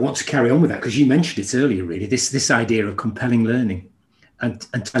 Well, I want to carry on with that because you mentioned it earlier, really, this idea of compelling learning and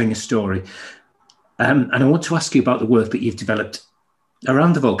telling a story. And I want to ask you about the work that you've developed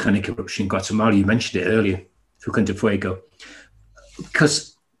around the volcanic eruption in Guatemala. You mentioned it earlier, Volcán de Fuego,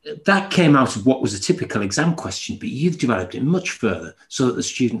 because that came out of what was a typical exam question, but you've developed it much further so that the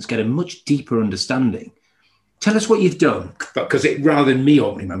students get a much deeper understanding. Tell us what you've done, because rather than me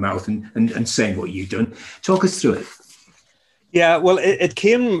opening my mouth and saying what you've done, talk us through it. Yeah, well, it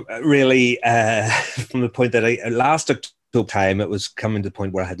came really from the point that last October time, it was coming to the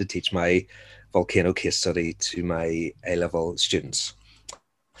point where I had to teach my volcano case study to my A-level students.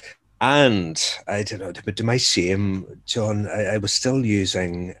 And I don't know, but to my shame, John, I was still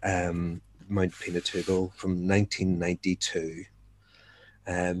using Mount Pinatubo from 1992.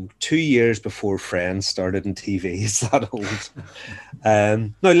 2 years before Friends started in TV. It's that old.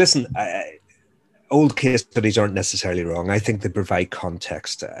 Now, listen, old case studies aren't necessarily wrong. I think they provide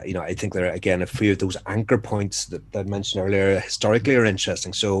context. I think there are, again, a few of those anchor points that I mentioned earlier historically are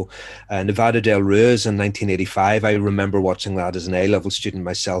interesting. So Nevada del Ruiz in 1985, I remember watching that as an A-level student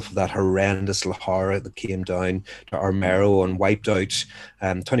myself, that horrendous Lahar that came down to Armero and wiped out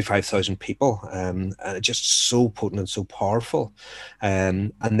 25,000 people. And it's just so potent and so powerful.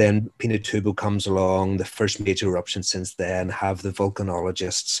 And then Pinatubo comes along, the first major eruption since then. Have the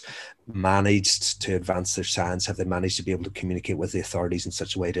volcanologists managed to advance their science? Have they managed to be able to communicate with the authorities in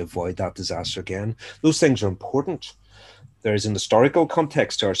such a way to avoid that disaster again? Those things are important. There is an historical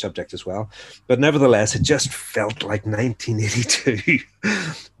context to our subject as well. But nevertheless, it just felt like 1982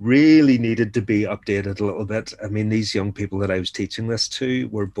 really needed to be updated a little bit. I mean, these young people that I was teaching this to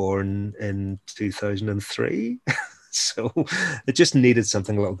were born in 2003. So it just needed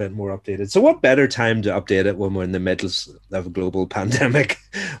something a little bit more updated. So what better time to update it when we're in the middle of a global pandemic,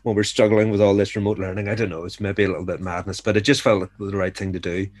 when we're struggling with all this remote learning? I don't know, it's maybe a little bit madness, but it just felt like the right thing to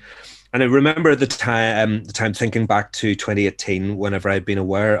do. And I remember at the time thinking back to 2018, whenever I'd been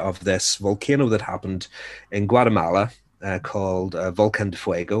aware of this volcano that happened in Guatemala, called Volcán de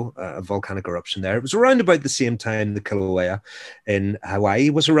Fuego, a volcanic eruption there. It was around about the same time the Kilauea in Hawaii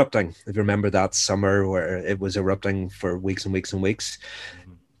was erupting. If you remember that summer where it was erupting for weeks and weeks and weeks.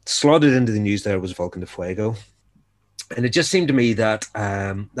 Slotted into the news there was Volcán de Fuego. And it just seemed to me that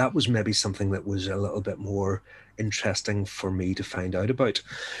that was maybe something that was a little bit more interesting for me to find out about.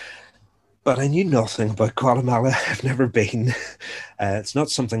 But I knew nothing about Guatemala. I've never been. It's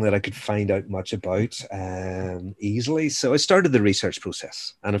not something that I could find out much about easily. So I started the research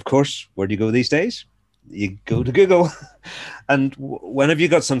process. And of course, where do you go these days? You go to Google. And whenever you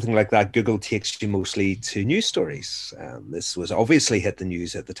got something like that, Google takes you mostly to news stories. This was obviously hit the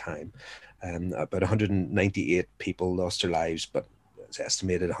news at the time. About 198 people lost their lives, but it's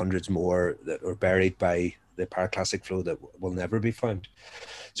estimated hundreds more that were buried by the pyroclastic flow that will never be found.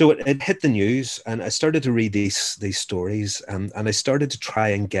 So it hit the news, and I started to read these stories, and I started to try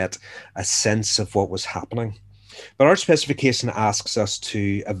and get a sense of what was happening. But our specification asks us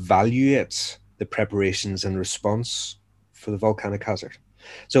to evaluate the preparations and response for the volcanic hazard.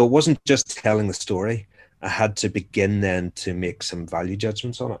 So it wasn't just telling the story. I had to begin then to make some value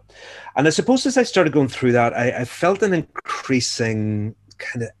judgments on it. And I suppose as I started going through that, I felt an increasing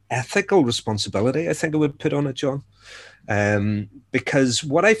kind of ethical responsibility, I think I would put on it, John. Because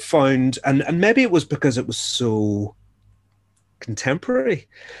what I found, and maybe it was because it was so contemporary,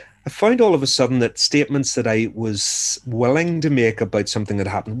 I found all of a sudden that statements that I was willing to make about something that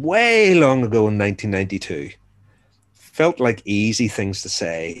happened way long ago in 1992 felt like easy things to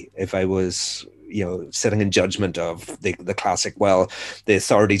say if I was, sitting in judgment of the classic, well, the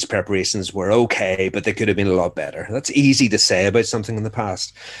authorities' preparations were okay, but they could have been a lot better. That's easy to say about something in the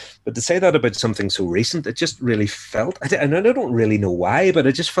past. But to say that about something so recent, it just really felt, and I don't really know why, but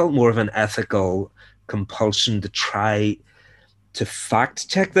it just felt more of an ethical compulsion to try to fact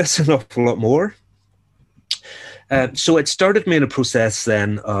check this an awful lot more. So it started me in a process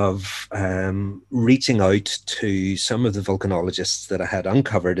then of reaching out to some of the volcanologists that I had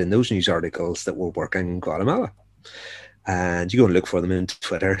uncovered in those news articles that were working in Guatemala. And you go and look for them in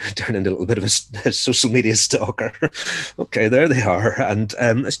Twitter, turn into a little bit of a social media stalker. Okay, there they are. And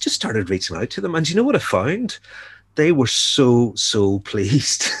I just started reaching out to them. And you know what I found? They were so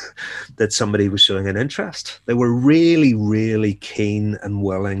pleased that somebody was showing an interest. They were really, really keen and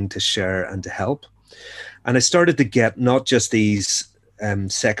willing to share and to help. And I started to get not just these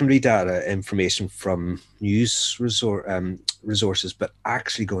secondary data information from news resources, but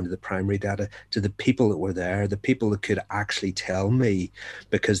actually going to the primary data, to the people that were there, the people that could actually tell me,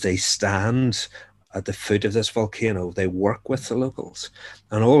 because they stand at the foot of this volcano, they work with the locals.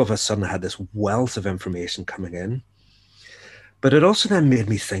 And all of a sudden I had this wealth of information coming in. But it also then made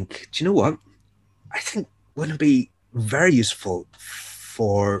me think, do you know what? I think wouldn't it be very useful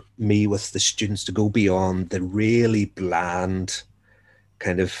for me with the students to go beyond the really bland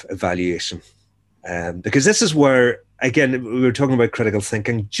kind of evaluation? Because this is where, again, we were talking about critical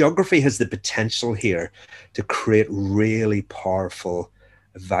thinking. Geography has the potential here to create really powerful,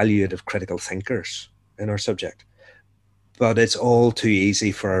 evaluative critical thinkers in our subject. But it's all too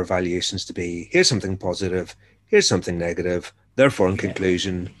easy for our evaluations to be, here's something positive, here's something negative, therefore in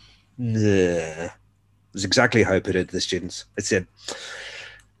conclusion, nah. It's exactly how I put it to the students. I said,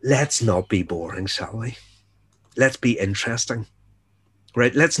 let's not be boring, shall we? Let's be interesting.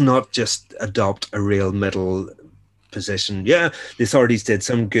 Right, let's not just adopt a real middle position. Yeah, the authorities did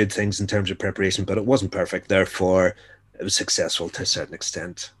some good things in terms of preparation, but it wasn't perfect. Therefore, it was successful to a certain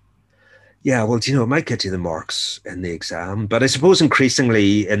extent. Yeah, well, you know, it might get you the marks in the exam, but I suppose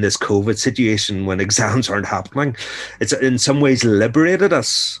increasingly in this COVID situation, when exams aren't happening, it's in some ways liberated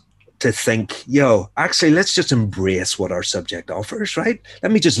us to think, actually, let's just embrace what our subject offers, right?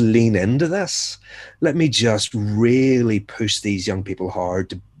 Let me just lean into this. Let me just really push these young people hard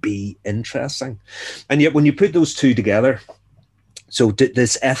to be interesting. And yet when you put those two together, so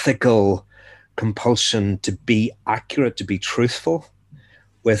this ethical compulsion to be accurate, to be truthful,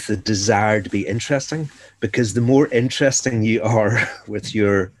 with the desire to be interesting, because the more interesting you are with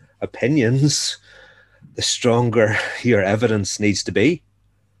your opinions, the stronger your evidence needs to be.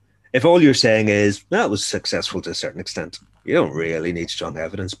 If all you're saying is, that was successful to a certain extent, you don't really need strong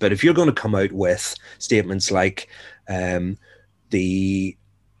evidence. But if you're going to come out with statements like the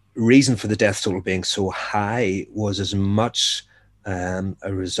reason for the death toll being so high was as much a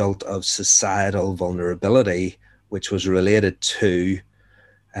result of societal vulnerability, which was related to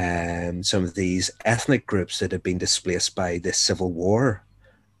some of these ethnic groups that had been displaced by this civil war,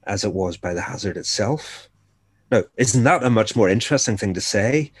 as it was by the hazard itself. Now, isn't that a much more interesting thing to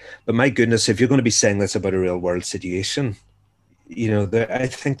say? But my goodness, if you're going to be saying this about a real world situation, I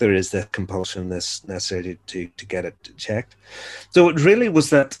think there is the compulsion that's necessary to get it checked. So it really was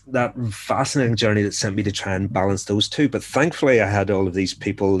that fascinating journey that sent me to try and balance those two. But thankfully, I had all of these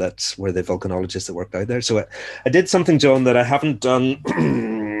people that were the volcanologists that worked out there. So I did something, John, that I haven't done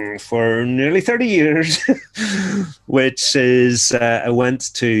for nearly 30 years, which is I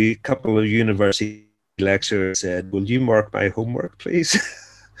went to a couple of university lecturers, said, will you mark my homework, please?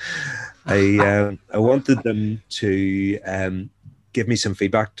 I wanted them to give me some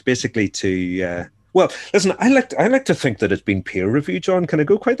feedback, basically to well, listen, I like to think that it's been peer reviewed, John. Can I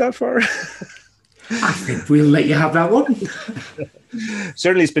go quite that far? I think we'll let you have that one.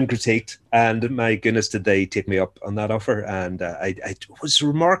 Certainly it's been critiqued, and my goodness, did they take me up on that offer. And I was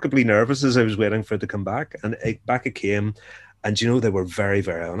remarkably nervous as I was waiting for it to come back, and back it came. And they were very,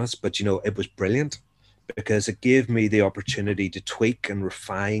 very honest, but it was brilliant, because it gave me the opportunity to tweak and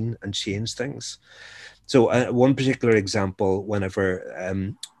refine and change things. So one particular example,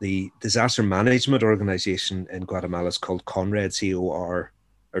 whenever the disaster management organization in Guatemala is called CONRED,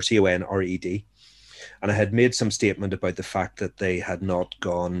 CONRED, and I had made some statement about the fact that they had not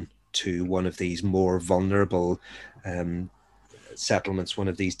gone to one of these more vulnerable settlements, one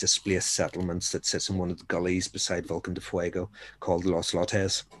of these displaced settlements that sits in one of the gullies beside Volcan de Fuego called Los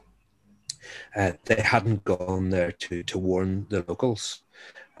Lotes. They hadn't gone there to warn the locals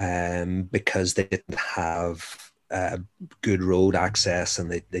because they didn't have good road access, and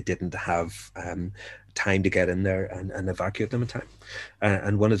they didn't have time to get in there and evacuate them in time.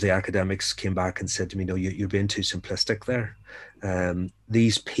 And one of the academics came back and said to me, no, you're being too simplistic there.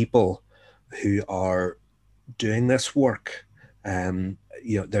 These people who are doing this work,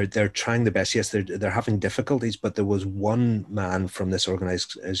 they're trying the best. Yes, they're having difficulties, but there was one man from this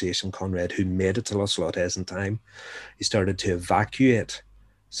organization, CONRED, who made it to Los Lotes in time. He started to evacuate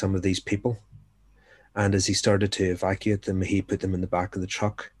some of these people, and as he started to evacuate them, he put them in the back of the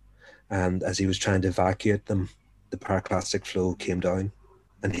truck, and as he was trying to evacuate them, the pyroclastic flow came down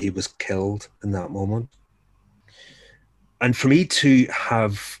and he was killed in that moment. And for me to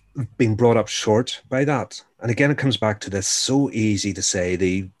have been brought up short by that. And again, it comes back to this: so easy to say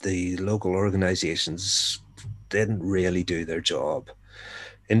the local organisations didn't really do their job.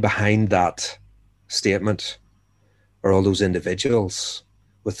 In behind that statement are all those individuals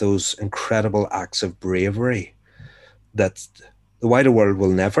with those incredible acts of bravery that the wider world will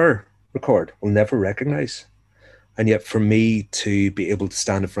never record, will never recognise. And yet for me to be able to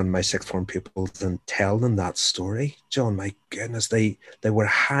stand in front of my sixth form pupils and tell them that story, John, my goodness, they were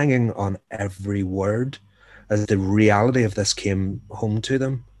hanging on every word as the reality of this came home to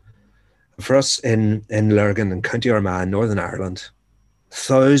them. For us in Lurgan in County Armagh, Northern Ireland,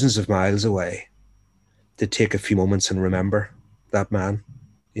 thousands of miles away, to take a few moments and remember that man.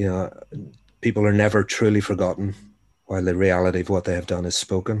 You know, people are never truly forgotten while the reality of what they have done is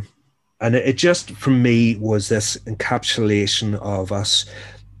spoken. And it just, for me, was this encapsulation of us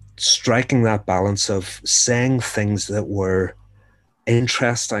striking that balance of saying things that were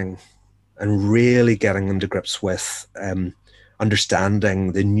interesting and really getting them to grips with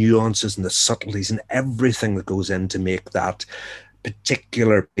understanding the nuances and the subtleties and everything that goes in to make that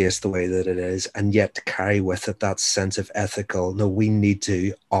particular place the way that it is, and yet to carry with it that sense of ethical, no, we need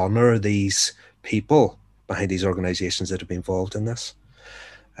to honour these people behind these organisations that have been involved in this.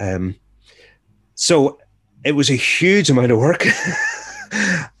 So it was a huge amount of work.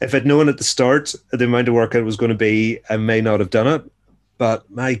 If I'd known at the start the amount of work it was going to be, I may not have done it. But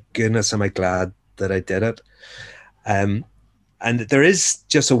my goodness, am I glad that I did it. And there is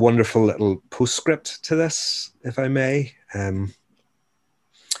just a wonderful little postscript to this, if I may.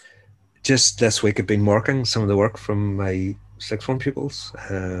 Just this week I've been marking some of the work from my sixth form pupils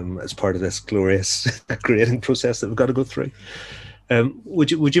as part of this glorious grading process that we've got to go through.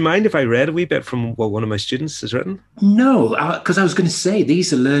 Would you mind if I read a wee bit from what one of my students has written? No, because I was going to say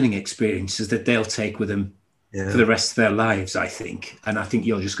these are learning experiences that they'll take with them for the rest of their lives, I think. And I think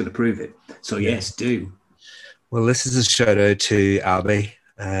you're just going to prove it. So yes, do. Well, this is a shout out to Abby.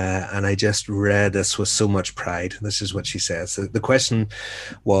 And I just read this with so much pride. This is what she says. The question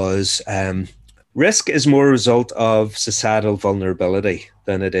was, risk is more a result of societal vulnerability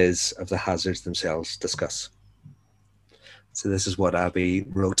than it is of the hazards themselves. Discuss. So this is what Abby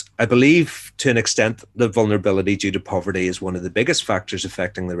wrote. I believe to an extent the vulnerability due to poverty is one of the biggest factors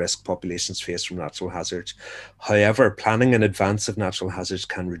affecting the risk populations face from natural hazards. However, planning in advance of natural hazards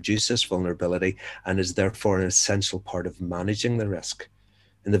can reduce this vulnerability and is therefore an essential part of managing the risk.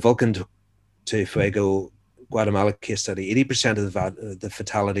 In the Volcan de Fuego, Guatemala case study, 80% of the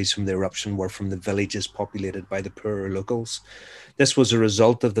fatalities from the eruption were from the villages populated by the poorer locals. This was a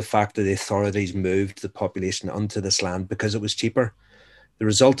result of the fact that the authorities moved the population onto this land because it was cheaper. The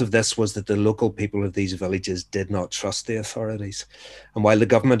result of this was that the local people of these villages did not trust the authorities. And while the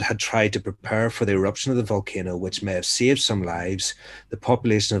government had tried to prepare for the eruption of the volcano, which may have saved some lives, the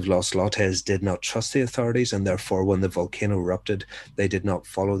population of Los Lotes did not trust the authorities, and therefore when the volcano erupted, they did not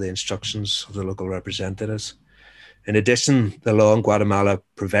follow the instructions of the local representatives. In addition, the law in Guatemala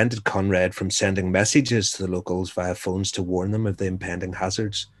prevented Conrad from sending messages to the locals via phones to warn them of the impending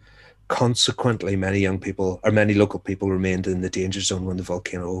hazards. Consequently, many local people remained in the danger zone when the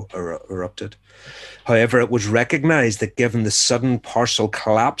volcano erupted. However, it was recognized that given the sudden partial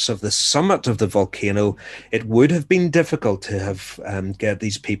collapse of the summit of the volcano, it would have been difficult to have get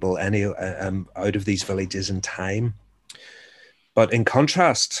these people out of these villages in time. But in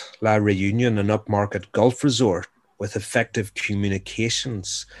contrast, La Reunion, an upmarket golf resort with effective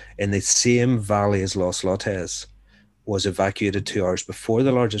communications in the same valley as Los Lotes, was evacuated 2 hours before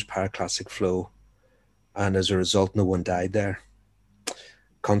the largest pyroclastic flow, and as a result, no one died there.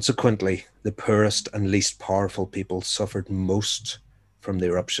 Consequently, the poorest and least powerful people suffered most from the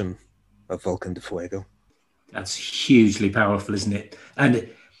eruption of Volcan de Fuego. That's hugely powerful, isn't it? And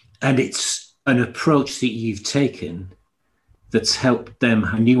it's an approach that you've taken that's helped them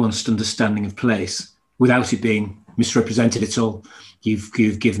have a nuanced understanding of place without it being misrepresented at all. You've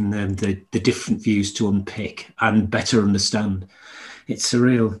given them the different views to unpick and better understand. It's a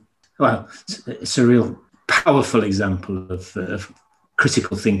real powerful example of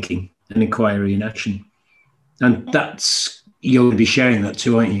critical thinking and inquiry in action. And you're going to be sharing that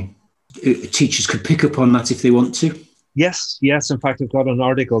too, aren't you? Teachers could pick up on that if they want to. Yes. In fact, I've got an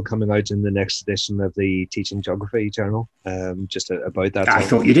article coming out in the next edition of the Teaching Geography Journal, just about that. I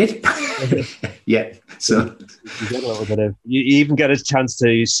thought you did. Yeah. So you get a little bit of. You even get a chance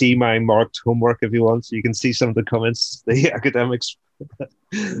to see my marked homework if you want, so you can see some of the comments the academics.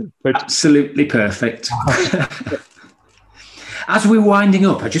 Absolutely perfect. As we're winding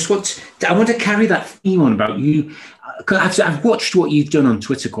up, I want to carry that theme on about you. I've watched what you've done on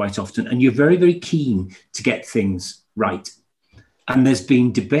Twitter quite often, and you're very, very keen to get things right. and there's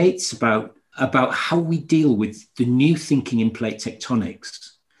been debates about how we deal with the new thinking in plate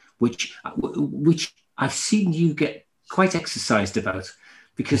tectonics, which I've seen you get quite exercised about,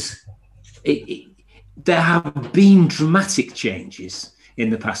 because there have been dramatic changes in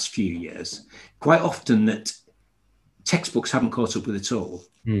the past few years, quite often that textbooks haven't caught up with at all.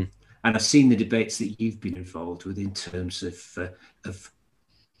 And I've seen the debates that you've been involved with in terms of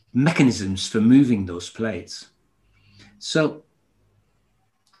mechanisms for moving those plates. So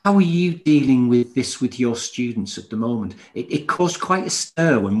how are you dealing with this with your students at the moment? It caused quite a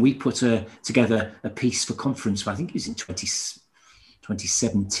stir when we put together a piece for conference, I think it was in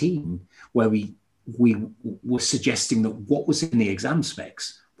 2017, where we were suggesting that what was in the exam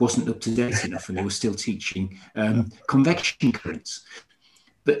specs wasn't up to date enough, and they were still teaching convection currents.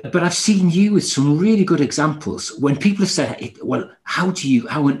 But I've seen you with some really good examples when people have said, well, how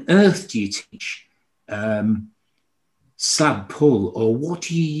on earth do you teach slab pull, or what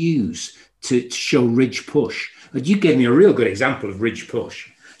do you use to show ridge push? But you gave me a real good example of ridge push.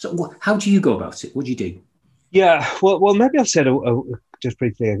 So how do you go about it? What do you do? Yeah, well, maybe I'll say just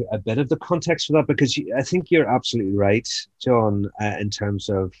briefly a bit of the context for that, because I think you're absolutely right, John, in terms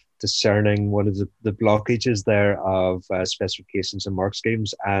of discerning one of the blockages there of specifications and mark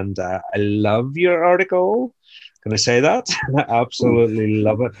schemes. And I love your article. Can I say that? I absolutely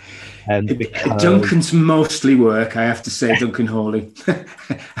love it. And Duncan's mostly work, I have to say, Duncan Hawley.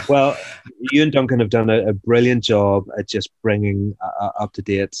 Well, you and Duncan have done a brilliant job at just bringing up to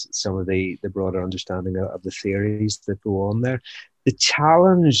date some of the broader understanding of the theories that go on there. The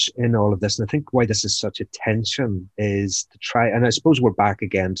challenge in all of this, and I think why this is such a tension, is to try, and I suppose we're back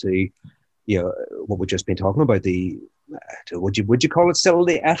again to, what we've just been talking about, would you call it still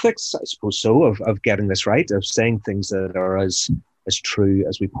the ethics? I suppose so, of getting this right, of saying things that are as true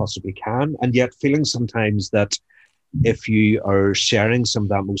as we possibly can, and yet feeling sometimes that if you are sharing some of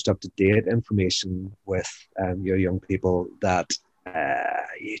that most up-to-date information with your young people, that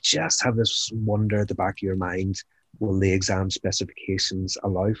you just have this wonder at the back of your mind, will the exam specifications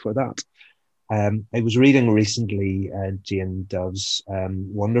allow for that? I was reading recently Jane Dove's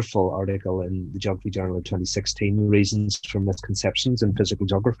wonderful article in the Geography Journal of 2016, Reasons for Misconceptions in Physical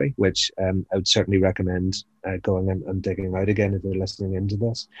Geography, which I would certainly recommend going and digging out again if you're listening into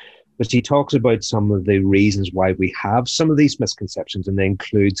this. But she talks about some of the reasons why we have some of these misconceptions, and they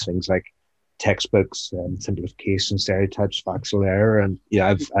include things like textbooks, simplification, stereotypes, factual error. And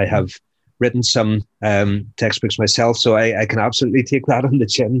I have written some textbooks myself, so I can absolutely take that on the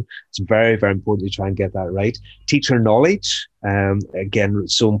chin. It's very, very important to try and get that right. Teacher knowledge, again,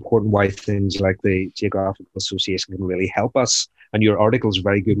 it's so important, why things like the Geographical Association can really help us. And your article is a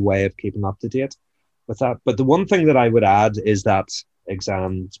very good way of keeping up to date with that. But the one thing that I would add is that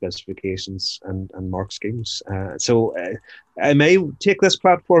exam specifications and mark schemes. So I may take this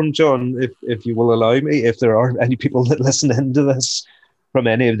platform, John, if you will allow me, if there are any people that listen into this from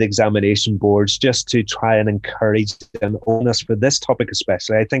any of the examination boards, just to try and encourage an openness for this topic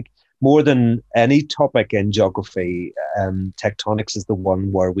especially. I think more than any topic in geography, tectonics is the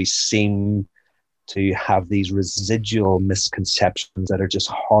one where we seem to have these residual misconceptions that are just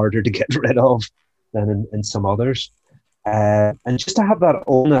harder to get rid of than in some others. And just to have that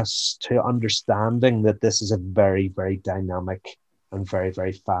openness to understanding that this is a very, very dynamic and very,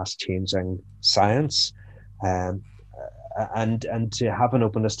 very fast changing science. And to have an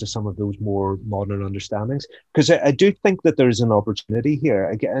openness to some of those more modern understandings. Because I do think that there's an opportunity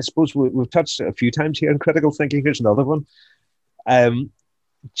here. I suppose we've touched a few times here on critical thinking. Here's another one.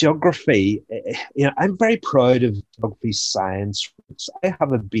 Geography, I'm very proud of geography science. I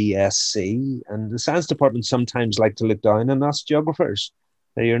have a BSc, and the science department sometimes like to look down on us geographers.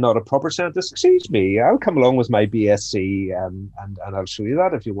 You're not a proper scientist. Excuse me, I'll come along with my BSc and I'll show you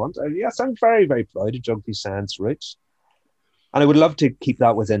that if you want. Yes, I'm very, very proud of geography science roots. And I would love to keep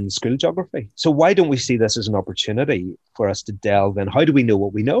that within school geography. So why don't we see this as an opportunity for us to delve in? How do we know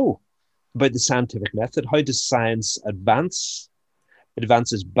what we know about the scientific method? How does science advance? It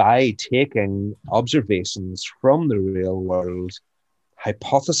advances by taking observations from the real world,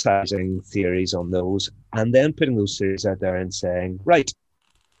 hypothesizing theories on those, and then putting those theories out there and saying, right,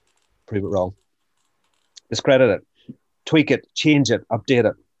 prove it wrong. Discredit it, tweak it, change it, update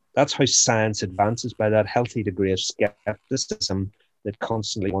it. That's how science advances, by that healthy degree of skepticism that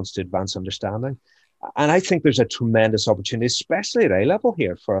constantly wants to advance understanding. And I think there's a tremendous opportunity, especially at A-level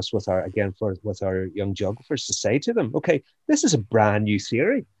here, for us with our young geographers to say to them, okay, this is a brand new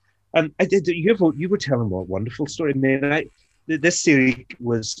theory. And you were telling a wonderful story. I mean, this theory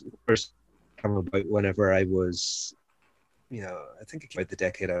was first come about whenever I was I think it came out the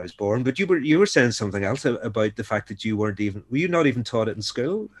decade I was born. But you were saying something else about the fact that were you not even taught it in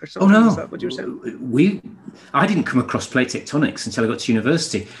school or something? Oh no, is that what you were saying? I didn't come across plate tectonics until I got to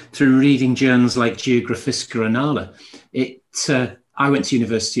university through reading journals like Geographica and Nala. I went to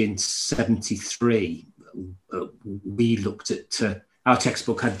university in '73. We looked at our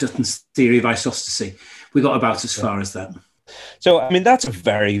textbook had Dutton's theory of isostasy. We got about as far as that. So, I mean, that's a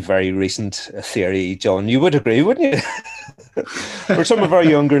very, very recent theory, John. You would agree, wouldn't you? For some of our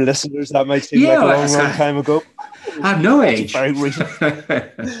younger listeners, that might seem like a long, long time ago. I have no age. Very recent.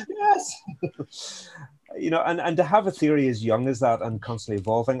 Yes. And to have a theory as young as that and constantly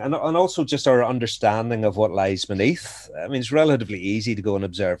evolving, and also just our understanding of what lies beneath. I mean, it's relatively easy to go and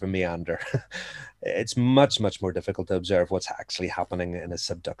observe a meander. It's much, much more difficult to observe what's actually happening in a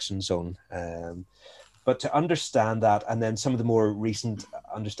subduction zone. But to understand that, and then some of the more recent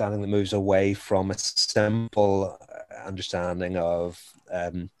understanding that moves away from a simple understanding of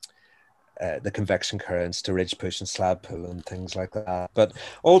the convection currents to ridge push and slab pull and things like that. But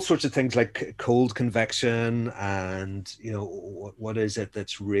all sorts of things like cold convection and, what is it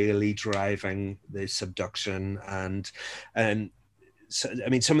that's really driving the subduction and so, I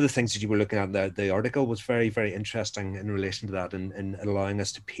mean, some of the things that you were looking at, the article was very, very interesting in relation to that and allowing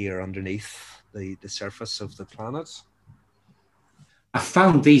us to peer underneath the surface of the planet. I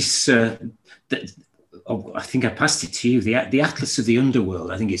found these, I think I passed it to you, the Atlas of the Underworld.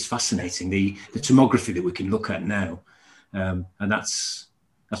 I think it's fascinating, the tomography that we can look at now. And that's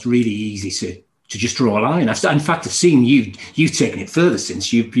really easy to just draw a line. In fact, I've seen you've taken it further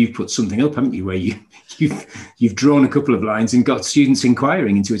since you've put something up, haven't you, where you've drawn a couple of lines and got students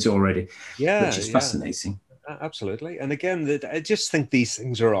inquiring into it already. Yeah, which is fascinating. Absolutely. And again, I just think these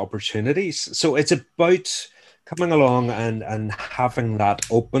things are opportunities. So it's about coming along and having that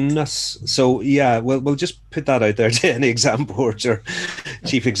openness. So yeah, we'll just put that out there to any exam boards or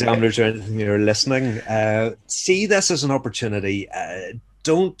chief examiners or anything you're listening. See this as an opportunity.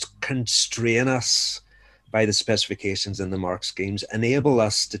 Don't constrain us by the specifications in the mark schemes. Enable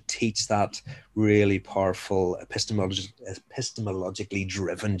us to teach that really powerful epistemologically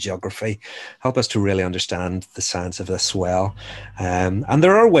driven geography. Help us to really understand the science of this well. And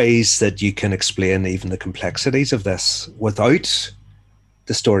there are ways that you can explain even the complexities of this without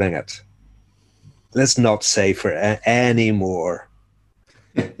distorting it. Let's not say for any more.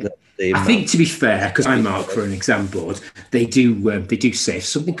 I think, to be fair, because I mark for an exam board, they do say if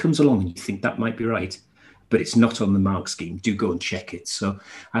something comes along and you think that might be right, but it's not on the mark scheme, do go and check it. So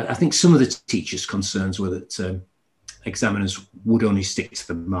I think some of the teachers' concerns were that examiners would only stick to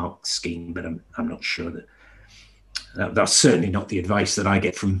the mark scheme, but I'm not sure that's certainly not the advice that I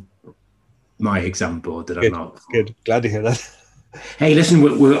get from my exam board that I mark for. Good, glad to hear that. Hey, listen,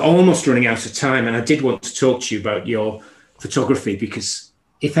 we're almost running out of time, and I did want to talk to you about your photography, because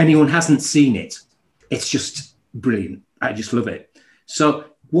if anyone hasn't seen it, it's just brilliant. I just love it. So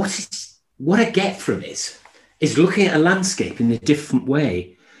what I get from it is looking at a landscape in a different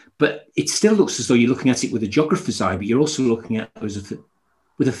way, but it still looks as though you're looking at it with a geographer's eye, but you're also looking at it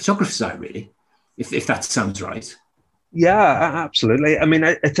with a photographer's eye, really, if that sounds right. Yeah, absolutely. I mean,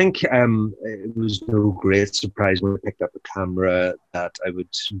 I think it was no great surprise when I picked up a camera that I would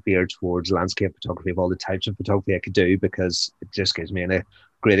veer towards landscape photography of all the types of photography I could do, because it just gives me a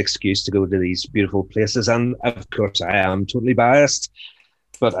great excuse to go to these beautiful places. And of course, I am totally biased,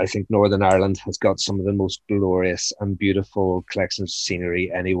 but I think Northern Ireland has got some of the most glorious and beautiful collections of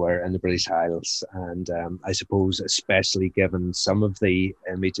scenery anywhere in the British Isles. And I suppose, especially given some of the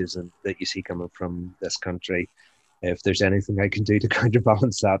images that you see coming from this country, if there's anything I can do to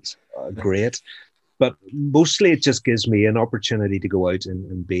counterbalance that, great. But mostly it just gives me an opportunity to go out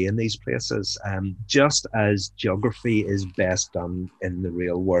and be in these places. Just as geography is best done in the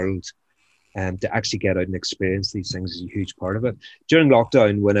real world, and to actually get out and experience these things is a huge part of it. During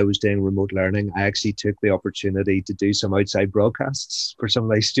lockdown, when I was doing remote learning, I actually took the opportunity to do some outside broadcasts for some of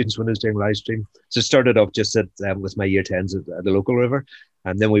my students when I was doing live stream. So I started off just with my year 10s at the local river.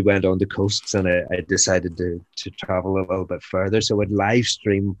 And then we went on the coasts, and I decided to travel a little bit further. So I'd live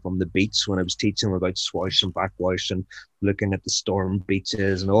stream from the beach when I was teaching them about swash and backwash and looking at the storm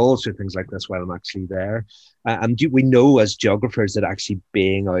beaches and all sorts of things like this while I'm actually there. And we know as geographers that actually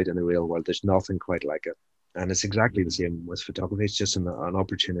being out in the real world, there's nothing quite like it. And it's exactly the same with photography. It's just an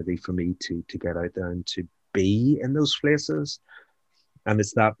opportunity for me to get out there and to be in those places. And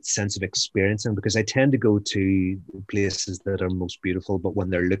it's that sense of experiencing, because I tend to go to places that are most beautiful, but when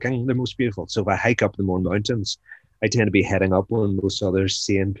they're looking, they're most beautiful. So if I hike up the Mourne Mountains, I tend to be heading up when most others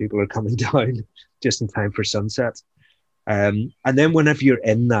seeing people are coming down just in time for sunset. And then whenever you're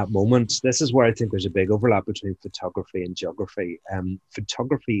in that moment, this is where I think there's a big overlap between photography and geography.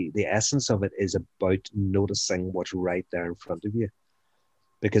 Photography, the essence of it is about noticing what's right there in front of you.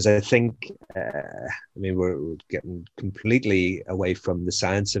 Because I think, we're getting completely away from the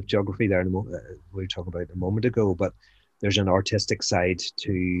science of geography there. We were talking about a moment ago, but there's an artistic side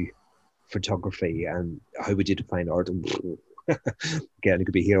to photography. And how would you define art? And again, you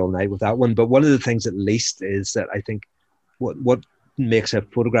could be here all night with that one. But one of the things, at least, is that I think what makes a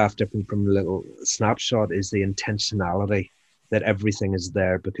photograph different from a little snapshot is the intentionality, that everything is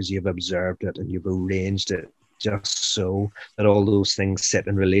there because you've observed it and you've arranged it just so that all those things sit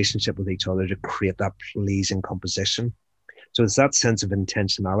in relationship with each other to create that pleasing composition. So it's that sense of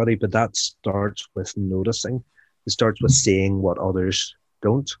intentionality, but that starts with noticing. It starts with seeing what others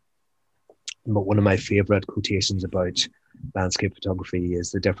don't. But one of my favorite quotations about landscape photography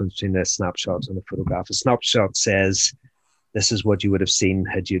is the difference between a snapshot and a photograph. A snapshot says, this is what you would have seen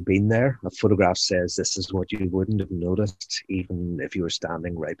had you been there. A photograph says, this is what you wouldn't have noticed even if you were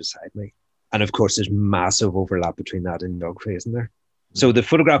standing right beside me. And of course, there's massive overlap between that and geography, isn't there? So the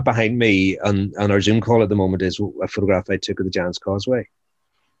photograph behind me on our Zoom call at the moment is a photograph I took of the Giant's Causeway.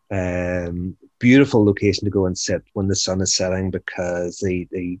 Beautiful location to go and sit when the sun is setting, because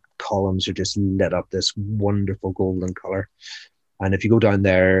the columns are just lit up this wonderful golden color. And if you go down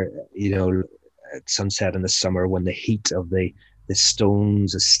there, at sunset in the summer, when the heat of the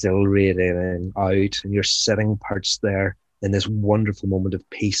stones is still radiating out, and you're sitting perched there in this wonderful moment of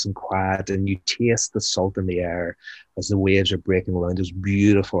peace and quiet, and you taste the salt in the air as the waves are breaking around those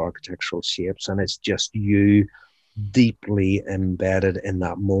beautiful architectural shapes, and it's just you deeply embedded in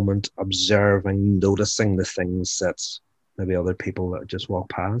that moment, observing, noticing the things that maybe other people that just walk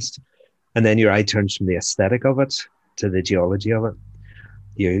past. And then your eye turns from the aesthetic of it to the geology of it.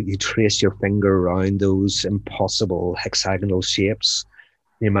 You trace your finger around those impossible hexagonal shapes.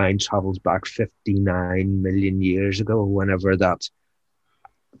 Your mind travels back 59 million years ago, whenever that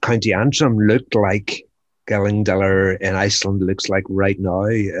County Antrim looked like Gillingdiller in Iceland looks like right now,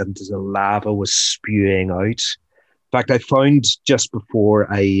 and the lava was spewing out. In fact, I found just before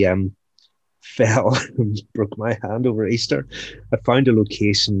I fell and broke my hand over Easter, I found a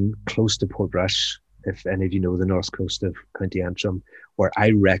location close to Portrush, if any of you know the north coast of County Antrim, where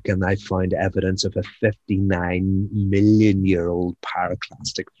I reckon I found evidence of a 59 million year old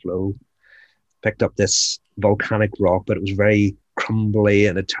pyroclastic flow. Picked up this volcanic rock, but it was very crumbly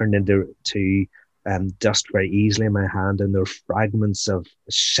and it turned into dust very easily in my hand. And there were fragments of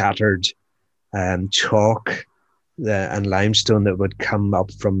shattered chalk and limestone that would come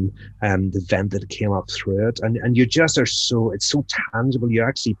up from the vent that came up through it. And you just are it's so tangible. You're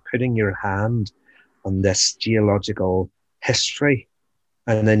actually putting your hand on this geological history.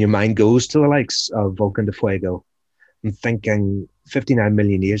 And then your mind goes to the likes of Volcan de Fuego and thinking 59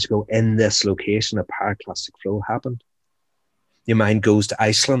 million years ago in this location, a pyroclastic flow happened. Your mind goes to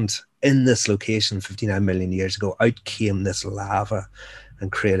Iceland. In this location 59 million years ago, out came this lava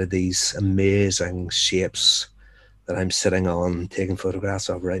and created these amazing shapes that I'm sitting on taking photographs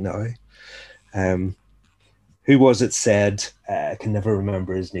of right now. Who was it said, I can never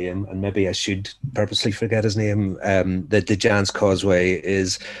remember his name, and maybe I should purposely forget his name, that the Giant's Causeway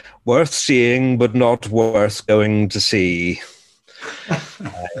is worth seeing, but not worth going to see.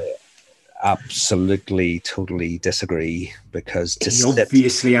 Absolutely, totally disagree, because he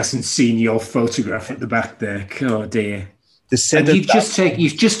obviously hasn't seen your photograph at the back there. Oh dear. You've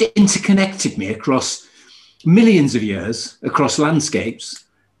just interconnected me across millions of years, across landscapes,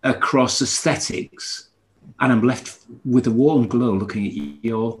 across aesthetics, and I'm left with a warm glow looking at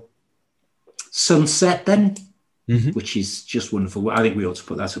your sunset then, which is just wonderful. I think we ought to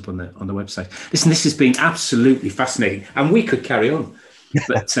put that up on the website. Listen, this has been absolutely fascinating, and we could carry on,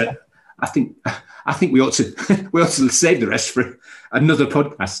 but I think we ought to save the rest for another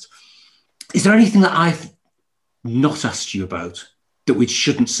podcast. Is there anything that I've not asked you about that we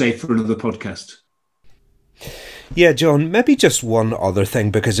shouldn't save for another podcast? Yeah, John, maybe just one other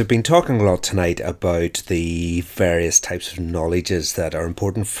thing, because we've been talking a lot tonight about the various types of knowledges that are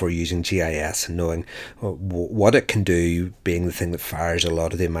important for using GIS and knowing what it can do, being the thing that fires a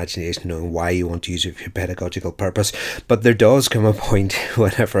lot of the imagination, knowing why you want to use it for your pedagogical purpose. But there does come a point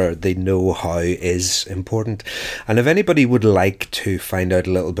whenever the know-how is important. And if anybody would like to find out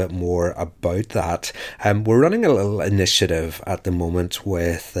a little bit more about that, we're running a little initiative at the moment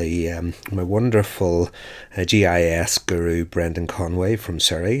with my wonderful GIS guru Brendan Conway from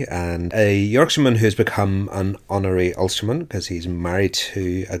Surrey, and a Yorkshireman who's become an honorary Ulsterman because he's married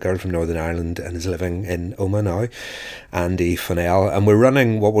to a girl from Northern Ireland and is living in Omagh now, Andy Fennell. And we're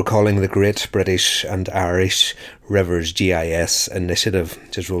running what we're calling the Great British and Irish Rivers GIS initiative.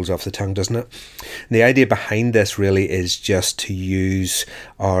 Just rolls off the tongue, doesn't it? And the idea behind this really is just to use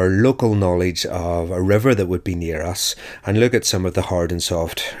our local knowledge of a river that would be near us and look at some of the hard and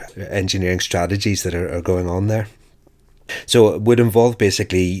soft engineering strategies that are going on there. So it would involve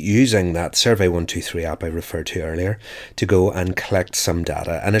basically using that Survey 123 app I referred to earlier to go and collect some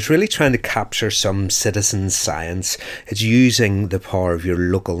data. And it's really trying to capture some citizen science. It's using the power of your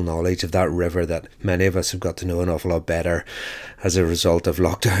local knowledge of that river that many of us have got to know an awful lot better as a result of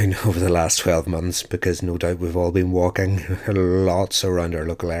lockdown over the last 12 months, because no doubt we've all been walking lots around our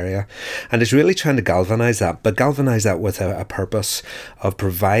local area. And it's really trying to galvanise that, but galvanise that with a purpose of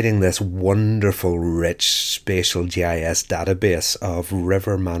providing this wonderful, rich spatial GIS database of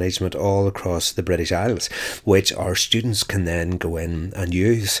river management all across the British Isles, which our students can then go in and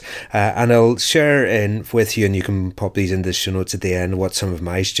use. And I'll share with you, and you can pop these in the show notes at the end, what some of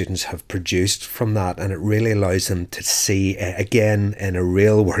my students have produced from that. And it really allows them to see, again, in a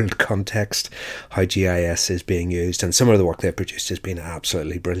real world context, how GIS is being used. And some of the work they've produced has been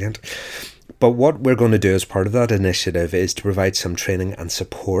absolutely brilliant. But what we're going to do as part of that initiative is to provide some training and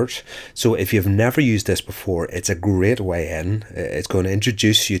support. So if you've never used this before, it's a great way in. It's going to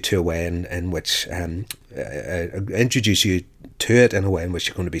introduce you to a way in which introduce you to it in a way in which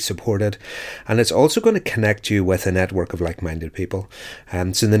you're going to be supported. And it's also going to connect you with a network of like-minded people.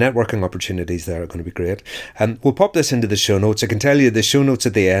 So the networking opportunities there are going to be great. We'll pop this into the show notes. I can tell you the show notes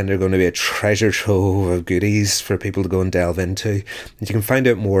at the end are going to be a treasure trove of goodies for people to go and delve into. And you can find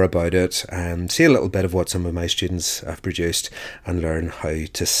out more about it and see a little bit of what some of my students have produced and learn how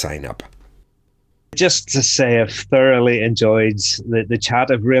to sign up. Just to say, I've thoroughly enjoyed the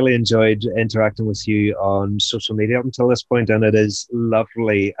chat. I've really enjoyed interacting with you on social media up until this point, and it is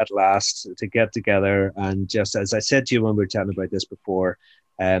lovely at last to get together. And just as I said to you when we were chatting about this before,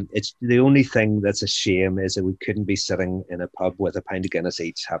 it's the only thing that's a shame is that we couldn't be sitting in a pub with a pint of Guinness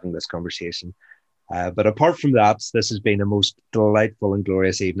each having this conversation. But apart from that, this has been a most delightful and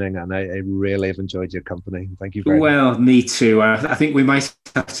glorious evening, and I really have enjoyed your company. Thank you very much. Well, me too. I think we might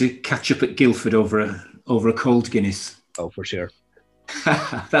have to catch up at Guildford over a cold Guinness. Oh, for sure.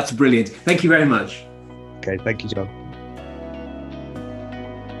 That's brilliant. Thank you very much. Okay, thank you, John.